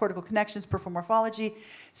size, cortical connections, peripheral morphology.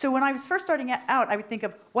 So when I was first starting out, I would think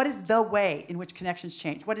of what is the way in which connections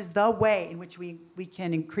change? What is the way in which we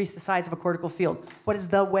can increase the size of a cortical field? What is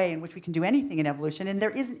the way in which we can do anything in evolution? And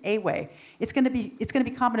there isn't a way. It's going to be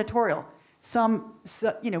combinatorial,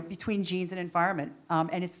 between genes and environment.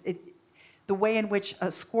 And the way in which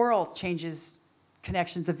a squirrel changes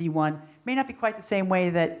connections of V1 may not be quite the same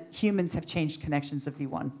way that humans have changed connections of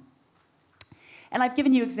V1. And I've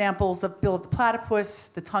given you examples of bill of the platypus,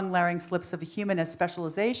 the tongue larynx lips of a human as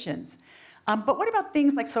specializations. But what about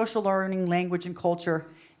things like social learning, language, and culture?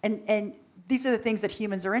 And these are the things that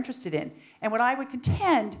humans are interested in. And what I would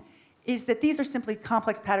contend is that these are simply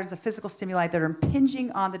complex patterns of physical stimuli that are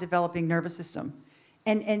impinging on the developing nervous system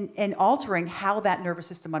and altering how that nervous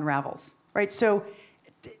system unravels, right? So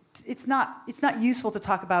it's not useful to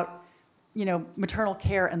talk about, maternal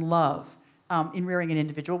care and love in rearing an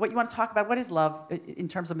individual. What you want to talk about, what is love in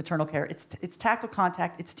terms of maternal care? It's tactile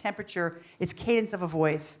contact, it's temperature, it's cadence of a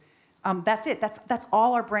voice. That's it. That's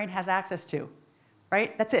all our brain has access to,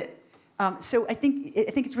 right? That's it. So I think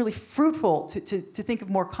it's really fruitful to think of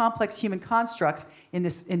more complex human constructs in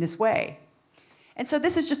this way. And so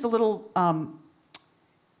this is just a little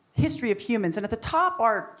history of humans. And at the top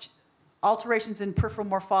are alterations in peripheral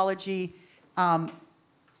morphology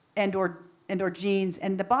and/or genes.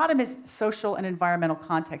 And the bottom is social and environmental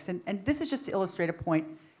context. And this is just to illustrate a point.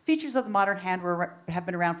 Features of the modern hand have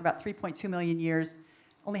been around for about 3.2 million years,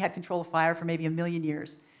 only had control of fire for maybe 1 million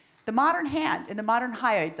years. The modern hand and the modern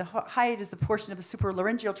hyoid, the hyoid is the portion of the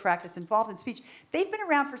supralaryngeal tract that's involved in speech, they've been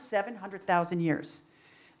around for 700,000 years.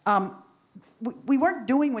 We weren't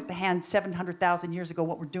doing with the hand 700,000 years ago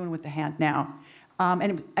what we're doing with the hand now.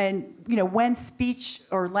 When speech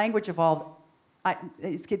or language evolved,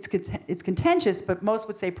 it's contentious, but most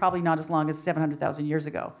would say probably not as long as 700,000 years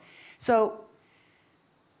ago. So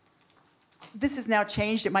this has now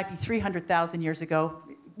changed. It might be 300,000 years ago.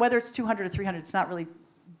 Whether it's 200 or 300, it's not really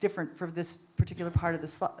different for this particular part of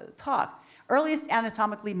the talk. Earliest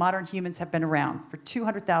anatomically modern humans have been around for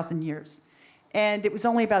 200,000 years. And it was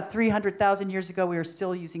only about 300,000 years ago we were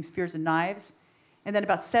still using spears and knives. And then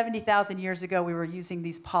about 70,000 years ago we were using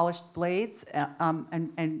these polished blades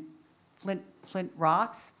and flint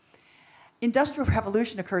rocks. Industrial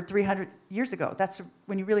revolution occurred 300 years ago.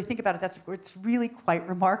 When you really think about it, it's really quite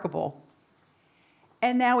remarkable.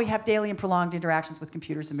 And now we have daily and prolonged interactions with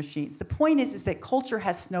computers and machines. The point is that culture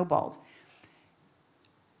has snowballed.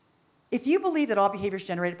 If you believe that all behavior is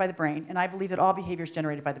generated by the brain, and I believe that all behavior is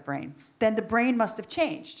generated by the brain, then the brain must have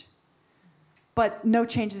changed. But no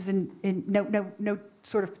changes no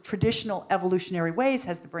sort of traditional evolutionary ways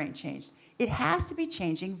has the brain changed. It has to be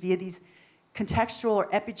changing via these contextual or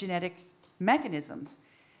epigenetic mechanisms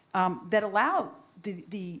that allow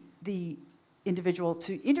the individual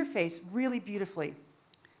to interface really beautifully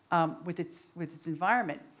with its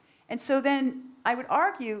environment. And so then I would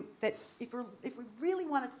argue that if we really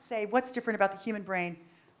wanted to say what's different about the human brain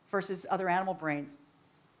versus other animal brains,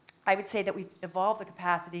 I would say that we've evolved the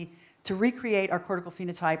capacity to recreate our cortical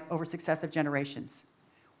phenotype over successive generations.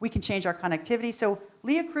 We can change our connectivity. So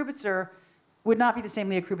Leah Krubitzer would not be the same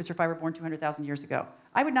Leah Krubitzer if I were born 200,000 years ago.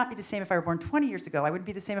 I would not be the same if I were born 20 years ago. I wouldn't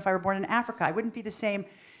be the same if I were born in Africa. I wouldn't be the same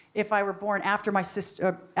if I were born after my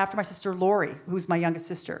sister Lori, who's my youngest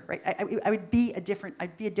sister. Right? I'd be a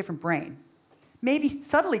different brain. Maybe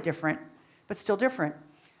subtly different, but still different.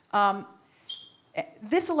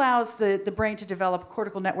 This allows the brain to develop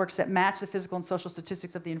cortical networks that match the physical and social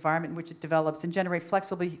statistics of the environment in which it develops and generate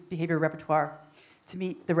flexible behavior repertoire to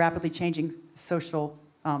meet the rapidly changing social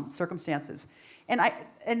circumstances. And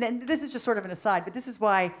then this is just sort of an aside, but this is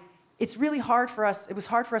why it's really hard for us. It was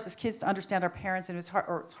hard for us as kids to understand our parents, and it's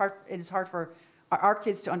hard for our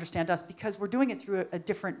kids to understand us because we're doing it through a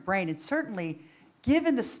different brain. And certainly,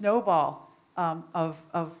 given the snowball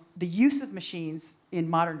of the use of machines in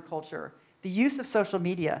modern culture, the use of social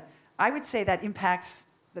media, I would say that impacts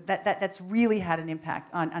that's really had an impact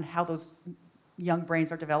on how those young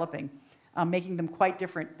brains are developing, making them quite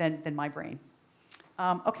different than my brain.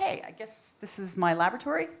 Okay, I guess this is my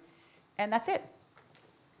laboratory, and that's it.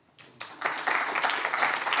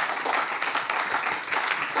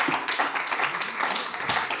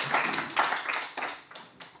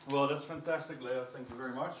 Well, that's fantastic, Leah. Thank you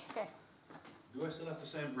very much. Okay. Do I still have the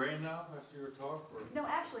same brain now after your talk? Or? No,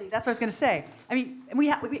 actually, that's what I was going to say. I mean, we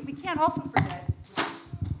can't also forget.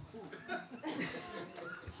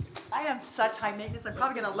 I am such high maintenance. I'm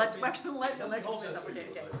probably going to let this up.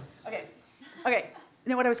 Okay.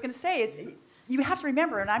 Now, what I was going to say is, you have to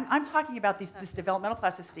remember, and I'm talking about this developmental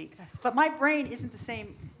plasticity, but my brain isn't the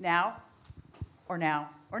same now,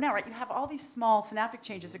 right? You have all these small synaptic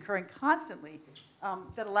changes occurring constantly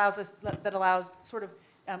that allows sort of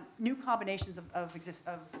new combinations of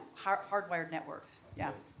hardwired networks.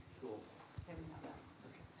 Yeah. Cool. Okay, we have that.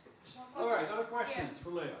 All right, other questions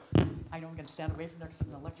for Leah? I know I'm going to stand away from there because I'm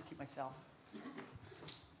going to electrocute myself.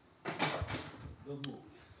 Don't move.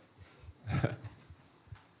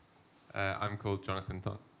 I'm called Jonathan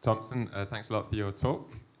Thompson. Thanks a lot for your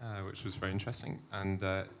talk, which was very interesting. And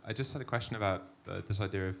I just had a question about this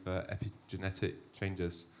idea of epigenetic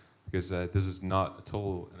changes, because this is not at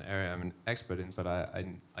all an area I'm an expert in, but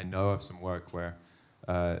I know of some work where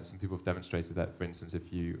some people have demonstrated that, for instance,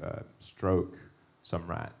 if you stroke some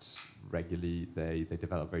rats regularly, they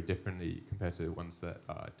develop very differently compared to the ones that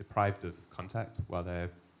are deprived of contact while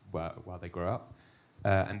they grow up.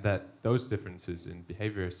 And that those differences in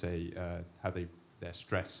behavior, say how they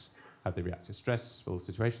react to stressful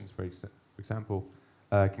situations, for example,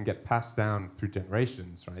 can get passed down through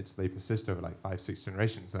generations, right? So they persist over like 5-6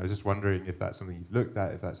 generations. And I was just wondering if that's something you've looked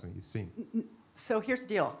at, if that's something you've seen. So here's the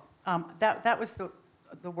deal. That was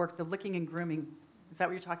the work, the licking and grooming. Is that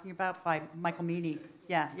what you're talking about? By Michael Meany.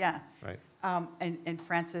 Yeah. Right. And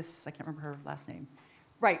Frances, I can't remember her last name.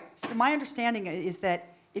 Right. So my understanding is that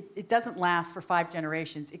it doesn't last for 5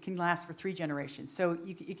 generations. It can last for 3 generations. So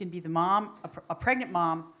you can be the mom, a pregnant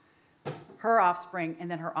mom, her offspring, and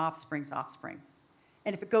then her offspring's offspring.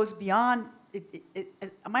 And if it goes beyond,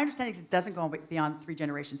 my understanding is it doesn't go beyond 3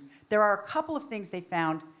 generations. There are a couple of things they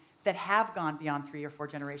found that have gone beyond 3 or 4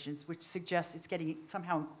 generations, which suggests it's getting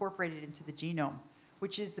somehow incorporated into the genome,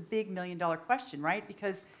 which is the big $1 million question, right?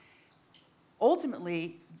 Because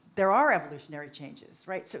ultimately, there are evolutionary changes,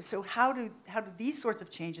 right? So how do these sorts of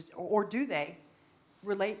changes, or do they,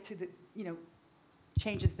 relate to the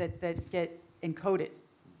changes that get encoded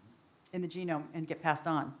in the genome and get passed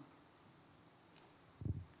on?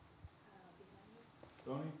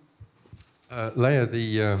 Tony? Leah,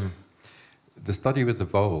 the study with the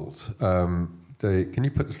voles, can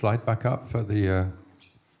you put the slide back up for the...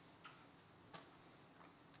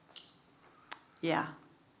 Yeah.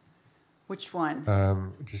 Which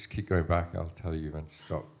one? Just keep going back. I'll tell you when to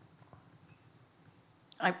stop.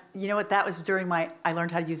 You know what? That was during I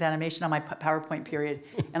learned how to use animation on my PowerPoint period,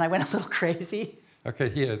 and I went a little crazy. Okay,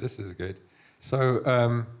 here, this is good.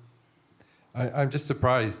 So I'm just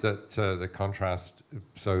surprised that the contrast,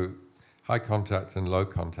 so high contact and low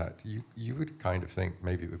contact, you would kind of think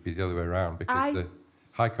maybe it would be the other way around, because the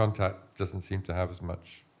high contact doesn't seem to have as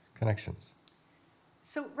much connections.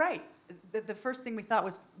 So, right. The first thing we thought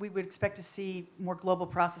was we would expect to see more global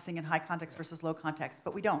processing in high context versus low context,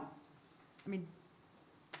 but we don't. I mean,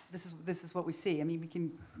 this is what we see. I mean,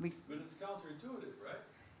 But it's counterintuitive, right?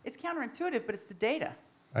 It's counterintuitive, but it's the data.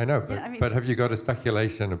 I know, but, but have you got a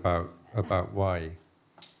speculation about why?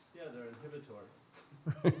 Yeah, they're inhibitory.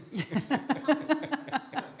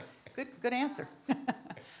 Good answer.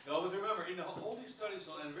 No, but remember, in all these studies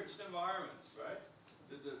on enriched environments, right?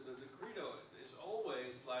 The credo is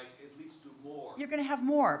always like it leads to more. You're going to have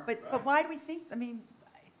more, but why do we think? I mean,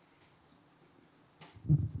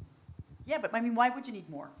 yeah, but I mean, why would you need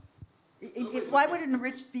more? Why would an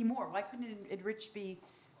enriched be more? Why couldn't an enriched be?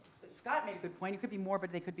 Scott made a good point. It could be more,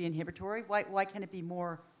 but they could be inhibitory. Why can't it be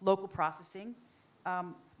more local processing?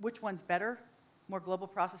 Which one's better? More global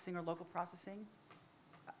processing or local processing?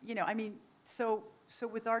 I mean, so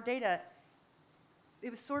with our data, it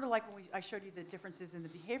was sort of like when I showed you the differences in the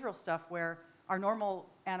behavioral stuff, where our normal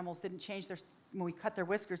animals didn't change when we cut their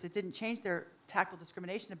whiskers, it didn't change their tactile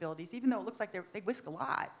discrimination abilities, even though it looks like they whisk a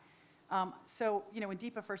lot. So, when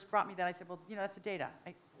Deepa first brought me that, I said, well, that's the data.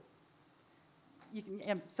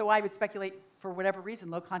 So I would speculate, for whatever reason,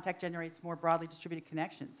 low contact generates more broadly distributed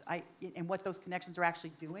connections. And what those connections are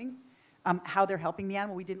actually doing, how they're helping the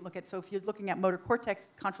animal, we didn't look at. So if you're looking at motor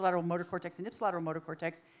cortex, contralateral motor cortex, and ipsilateral motor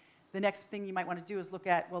cortex, the next thing you might want to do is look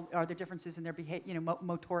at, well, are there differences in their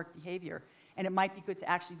motoric behavior? And it might be good to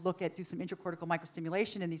actually do some intracortical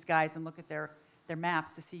microstimulation in these guys and look at their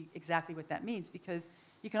maps to see exactly what that means. Because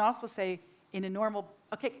you can also say, in a normal,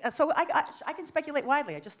 okay, so I can speculate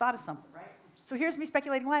widely. I just thought of something, right? So here's me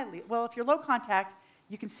speculating widely. Well, if you're low contact,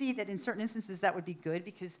 you can see that in certain instances that would be good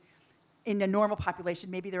because in a normal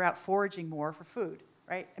population, maybe they're out foraging more for food,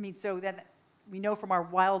 right? I mean, so then we know from our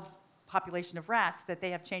wild population of rats that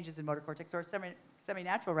they have changes in motor cortex, or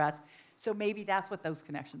semi-natural rats, so maybe that's what those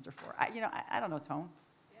connections are for. I don't know, Tone.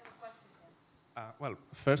 You have a question, Well,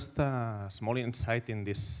 first, small insight in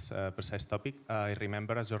this precise topic. I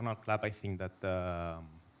remember a journal club, I think that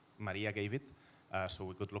Maria gave it, so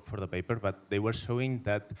we could look for the paper, but they were showing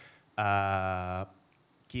that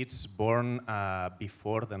kids born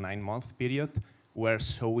before the 9-month period were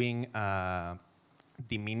showing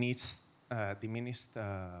diminished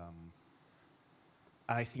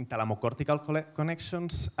I think, thalamocortical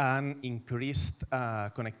connections and increased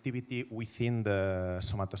connectivity within the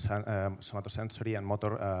somatosensory and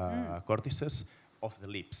motor cortices of the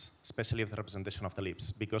lips, especially of the representation of the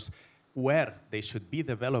lips, because where they should be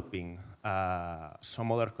developing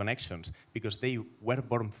some other connections, because they were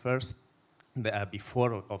born first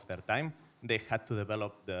before of their time, they had to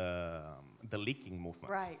develop the leaking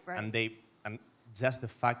movements. Right. And just the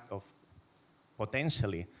fact of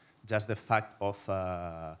potentially just the fact of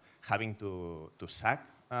having to suck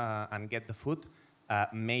and get the food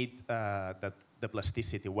made that the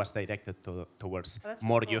plasticity was directed towards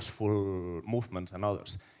more useful movements than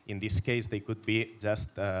others. In this case, they could be just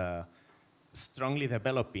strongly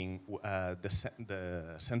developing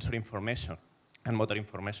the sensory information and motor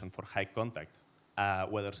information for high contact,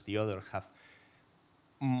 whereas the other have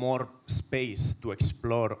more space to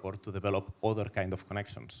explore or to develop other kind of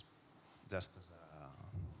connections, just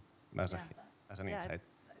as an insight.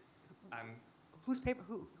 And whose paper?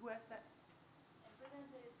 Who asked that? I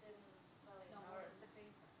presented it in the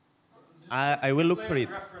paper. I will look for it.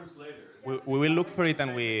 Reference later. We will look for it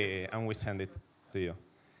and we send it to you.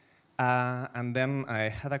 And then I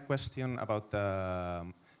had a question about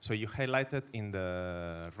so you highlighted in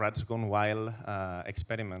the Rats Gone Wild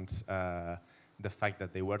experiments the fact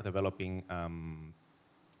that they were developing.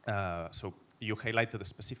 So you highlighted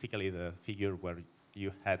specifically the figure where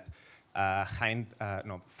you had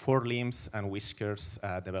forelimbs and whiskers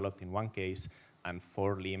developed in one case and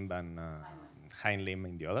forelimb and hind limb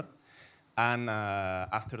in the other. And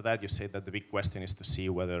after that, you said that the big question is to see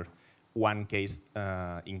whether one case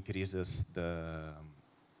increases the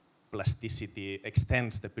plasticity,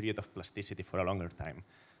 extends the period of plasticity for a longer time.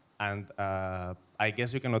 And I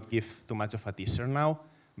guess you cannot give too much of a teaser now,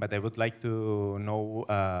 but I would like to know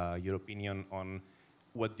your opinion on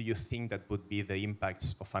what do you think that would be the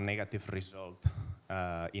impacts of a negative result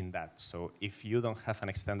in that? So if you don't have an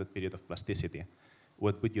extended period of plasticity,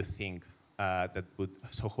 what would you think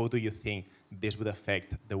so how do you think this would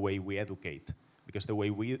affect the way we educate? Because the way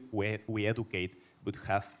we educate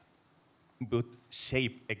would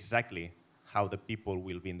shape exactly how the people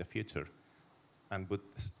will be in the future and would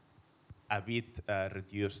a bit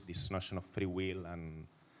reduce this notion of free will and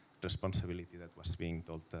responsibility that was being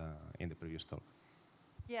told in the previous talk.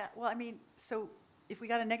 Yeah, well, I mean, so if we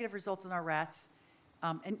got a negative result in our rats,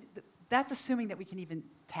 and that's assuming that we can even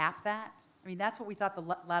tap that. I mean, that's what we thought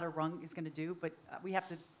the ladder rung is going to do, but we have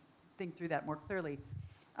to think through that more clearly.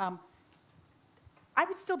 I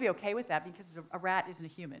would still be okay with that because a rat isn't a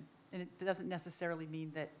human, and it doesn't necessarily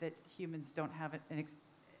mean that humans don't have an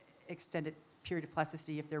extended period of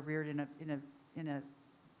plasticity if they're reared in a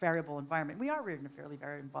variable environment. We are reared in a fairly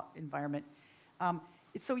variable environment.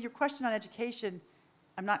 So your question on education,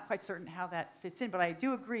 I'm not quite certain how that fits in, but I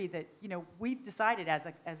do agree that we've decided as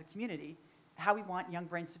a community how we want young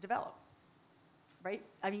brains to develop, right?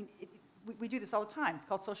 I mean, we do this all the time. It's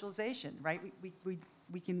called socialization, right?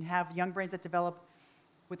 We can have young brains that develop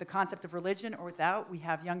with the concept of religion or without. We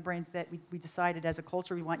have young brains that we decided as a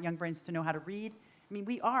culture we want young brains to know how to read. I mean,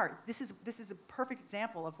 this is a perfect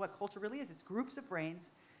example of what culture really is. It's groups of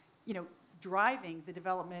brains, driving the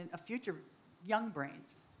development of future young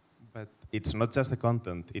brains. But it's not just the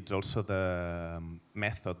content, it's also the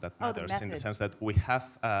method that matters, in the sense that we have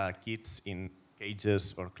kids in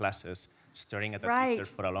cages or classes staring at the teacher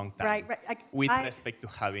for a long time, with respect to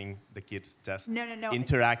having the kids just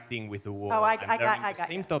interacting with the wall and learning the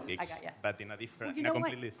same topics, but in a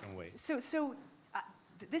completely different way. So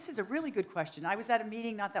this is a really good question. I was at a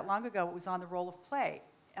meeting not that long ago. It was on the role of play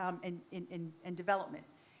in development.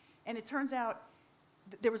 And it turns out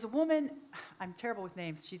there was a woman, I'm terrible with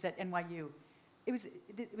names, she's at NYU. It was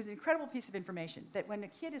an incredible piece of information that when a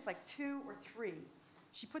kid is like 2 or 3,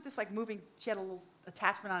 she put this she had a little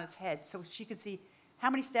attachment on his head so she could see how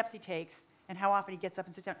many steps he takes and how often he gets up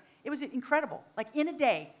and sits down. It was incredible, like in a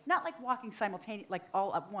day, not like walking simultaneously, like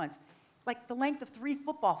all at once, like the length of 3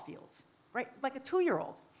 football fields. right? Like a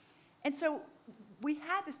 2-year-old. And so we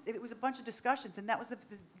had this, it was a bunch of discussions, and that was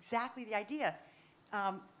exactly the idea,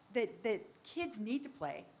 that kids need to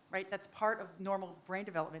play, right? That's part of normal brain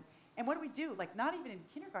development. And what do? Like, not even in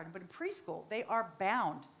kindergarten, but in preschool, they are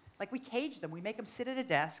bound. Like, we cage them. We make them sit at a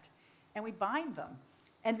desk, and we bind them.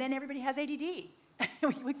 And then everybody has ADD.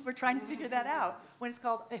 We're trying to figure that out when it's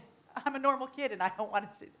called, I'm a normal kid, and I don't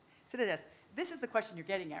want to sit at a desk. This is the question you're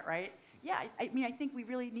getting at, right? Yeah, I mean, I think we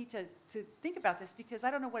really need to think about this, because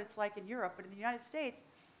I don't know what it's like in Europe, but in the United States,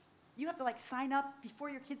 you have to, like, sign up before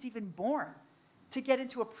your kid's even born to get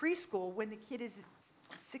into a preschool when the kid is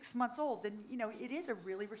 6 months old. And, you know, it is a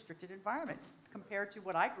really restricted environment compared to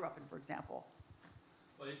what I grew up in, for example.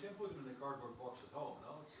 Well, you can put them in a cardboard box at home,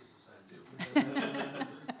 no? It's just the same deal.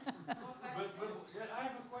 but yeah, I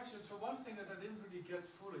have a question. So one thing that I didn't really get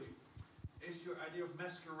fully is your idea of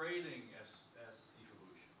masquerading as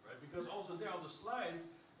evolution, right? Because also there on the slide,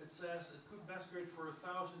 it says it could masquerade for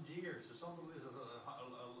 1,000 years, or something is a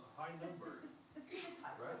high number. The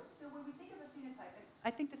phenotype. Right. So when we think of a phenotype, I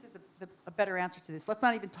think this is a better answer to this. Let's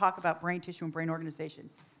not even talk about brain tissue and brain organization.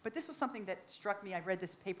 But this was something that struck me. I read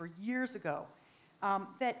this paper years ago,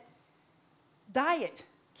 that diet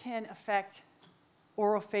can affect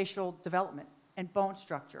orofacial development and bone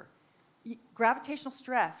structure. Gravitational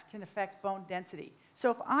stress can affect bone density. So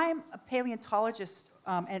if I'm a paleontologist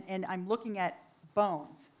and I'm looking at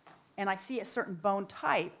bones and I see a certain bone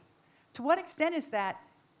type, to what extent is that,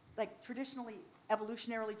 like, traditionally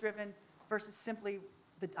evolutionarily driven versus simply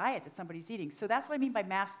the diet that somebody's eating? So that's what I mean by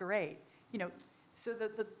masquerade. You know, so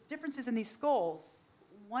the differences in these skulls,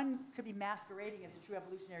 one could be masquerading as a true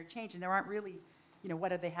evolutionary change, and there aren't really, you know, what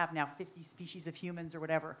do they have now, 50 species of humans or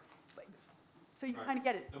whatever. So you kind of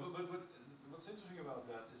get it. No, but what's interesting about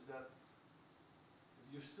that is that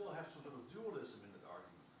you still have some sort of dualism in that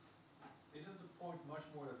argument. Isn't the point much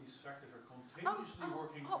more that these factors are continuously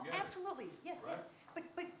working together? Absolutely, yes, right? yes.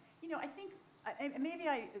 But you know, I think maybe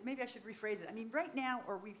I should rephrase it. I mean, right now,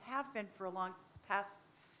 or we have been for a long past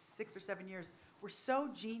 6 or 7 years, we're so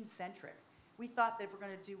gene-centric. We thought that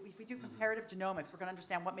if we do comparative genomics, we're going to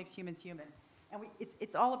understand what makes humans human, and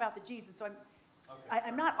it's all about the genes. And so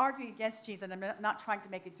I'm not arguing against genes, and I'm not trying to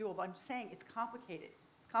make it dual, but I'm saying it's complicated.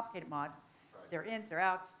 It's complicated, Maud. Right. There are ins, there are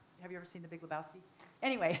outs. Have you ever seen The Big Lebowski?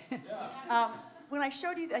 Anyway, Yeah. when I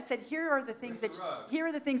showed you, I said, here are the things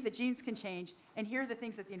that genes can change, and here are the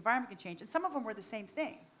things that the environment can change, and some of them were the same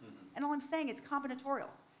thing. And all I'm saying, it's combinatorial,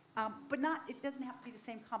 but it doesn't have to be the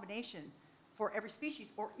same combination for every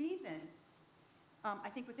species, or even, I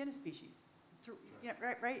think, within a species. You know,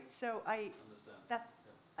 right? So Understand. that's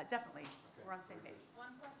definitely, Okay. we're on the same page. One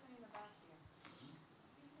question in the back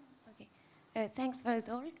here. Okay. Thanks for the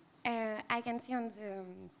talk. I can see on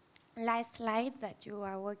the last slide that you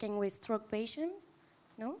are working with stroke patients.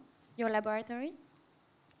 No? Your laboratory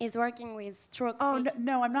is working with stroke patients.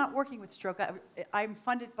 No, I'm not working with stroke. I'm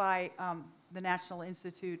funded by the National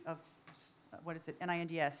Institute of,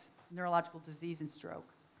 NINDS, Neurological Disease and Stroke.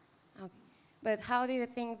 Okay. But how do you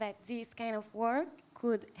think that this kind of work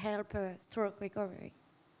could help stroke recovery?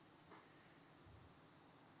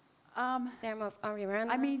 In terms of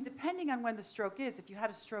environment? I mean, depending on when the stroke is, if you had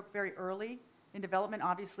a stroke very early in development,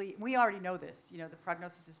 obviously, we already know this, you know, the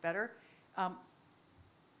prognosis is better.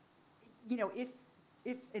 You know,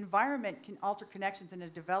 if environment can alter connections in a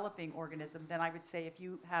developing organism, then I would say if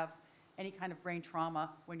you have any kind of brain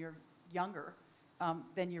trauma when you're younger,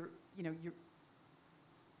 then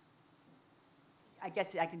I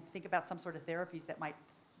guess I can think about some sort of therapies that might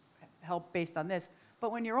help based on this.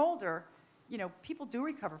 But when you're older, you know, people do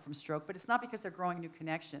recover from stroke, but it's not because they're growing new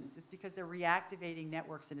connections. It's because they're reactivating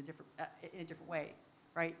networks in a different way,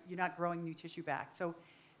 right? You're not growing new tissue back. So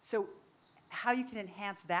how you can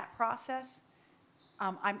enhance that process,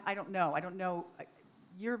 I don't know. I don't know.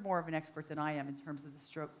 You're more of an expert than I am in terms of the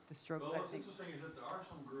strokes. Well, I what's think. interesting is that there are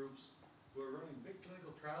some groups who are running big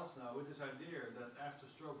clinical trials now with this idea that after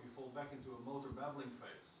stroke you fall back into a motor babbling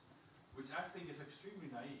phase, which I think is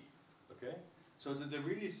extremely naive. Okay? So that they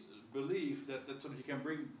really believe that sort of you can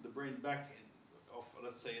bring the brain back of,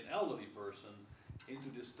 let's say, an elderly person into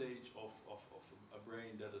this stage of a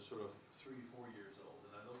brain that is sort of 3-4 years old,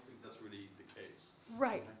 and I don't think that's really the case.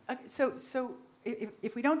 Right. Okay, so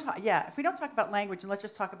if we don't talk, if we don't talk about language, and let's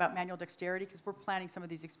just talk about manual dexterity, because we're planning some of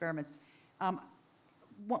these experiments.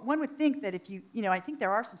 One would think that if you know, I think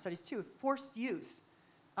there are some studies too. Forced use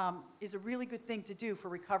is a really good thing to do for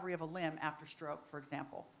recovery of a limb after stroke, for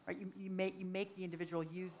example. Right? You make the individual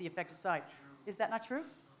use the affected side. Is that not true?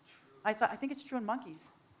 I think it's true in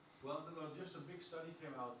monkeys. Well, just a big study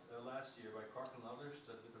came out last year by Cortical and others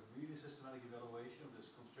that did a really systematic evaluation of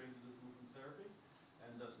this constraint-induced movement therapy,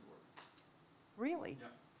 and it doesn't work. Really? Yeah.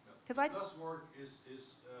 Because I, Does work is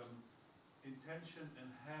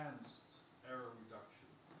intention-enhanced error reduction.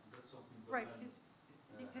 That's something right, Berlin,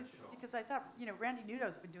 has shown. because I thought, you know, Randy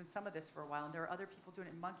Nudo's been doing some of this for a while, and there are other people doing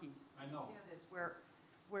it in monkeys. I know. You know this, where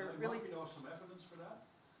Now, really, We know some evidence for that,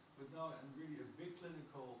 but now in really a big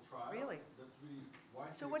clinical trial. Really? That's really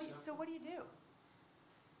widely so what do you accepted. do?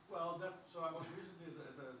 Well, so I was recently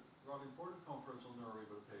at a rather important conference on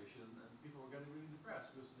neurorehabilitation, and people were getting really depressed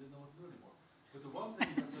because they didn't know what to do anymore. But the one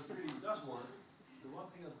thing that really does work,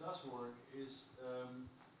 is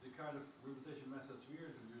the kind of rehabilitation methods we are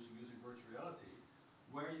introducing using virtual reality,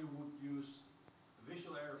 where you would use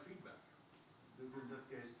visual error feedback. In that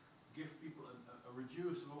case, give people a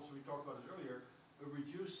reduced, and also we talked about this earlier, a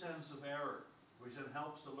reduced sense of error, which then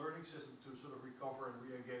helps the learning system to sort of recover and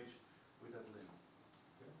re-engage with that limb.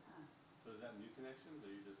 Okay? So is that new connections, or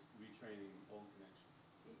are you just retraining old connections?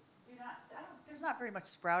 There's not very much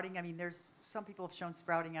sprouting. I mean, some people have shown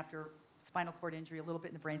sprouting after spinal cord injury, a little bit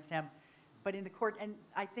in the brainstem, but in the and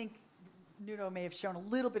I think Nuno may have shown a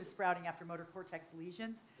little bit of sprouting after motor cortex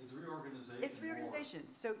lesions. It's reorganization. It's reorganization.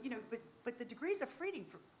 So, you know, but the degrees of freedom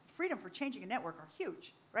for changing a network are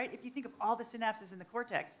huge, right? If you think of all the synapses in the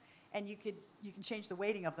cortex, and you can change the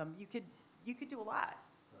weighting of them, you could do a lot.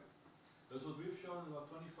 Right. That's what we've shown in about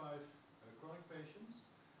 25 chronic patients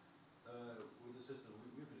with the system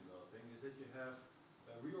we've been developing, is that you have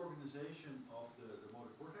a reorganization of the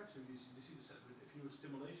motor cortex. So you see if you do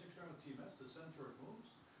stimulation external TMS, the sensor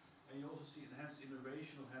moves, and you also see enhanced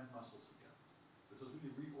innervation of hand muscles again. So it's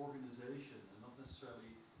really reorganization, and not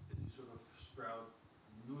necessarily that you sort of sprout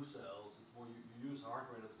new cells. It's more you use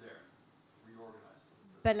hardware that's there, reorganize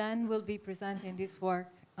it. Belen will be presenting this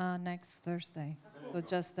work next Thursday. So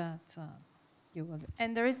just that you will.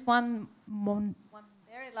 And there is one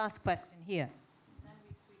very last question here. Then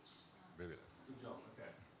we switch. Very last. Good job.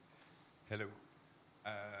 Okay. Hello.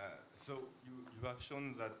 So you have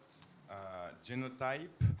shown that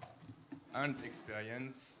genotype and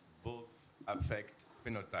experience both affect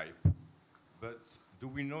phenotype. But do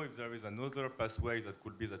we know if there is another pathway that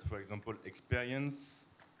could be that, for example, experience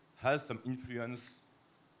has some influence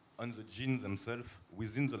on the genes themselves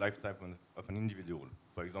within the lifetime of an individual?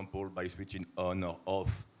 For example, by switching on or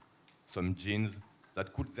off some genes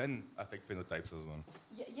that could then affect phenotypes as well.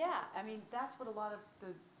 Yeah, I mean, that's what a lot of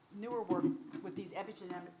the newer work with these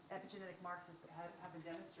epigenetic marks have been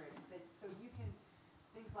demonstrating. So you can,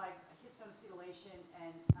 things like histone acetylation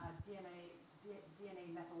and DNA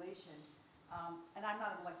methylation, and I'm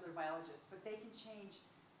not a molecular biologist, but they can change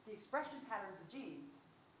the expression patterns of genes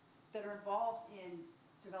that are involved in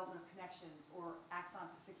development of connections or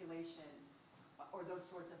axon fasciculation or those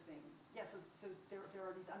sorts of things. Yeah, so there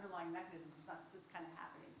are these underlying mechanisms. It's not just kind of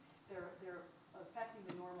happening. They're affecting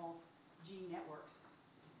the normal gene networks.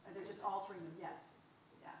 And they're just altering them, yes.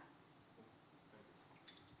 Yeah.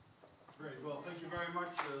 Great. Well, thank you very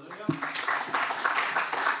much, Leah.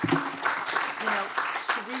 You know,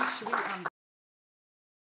 should we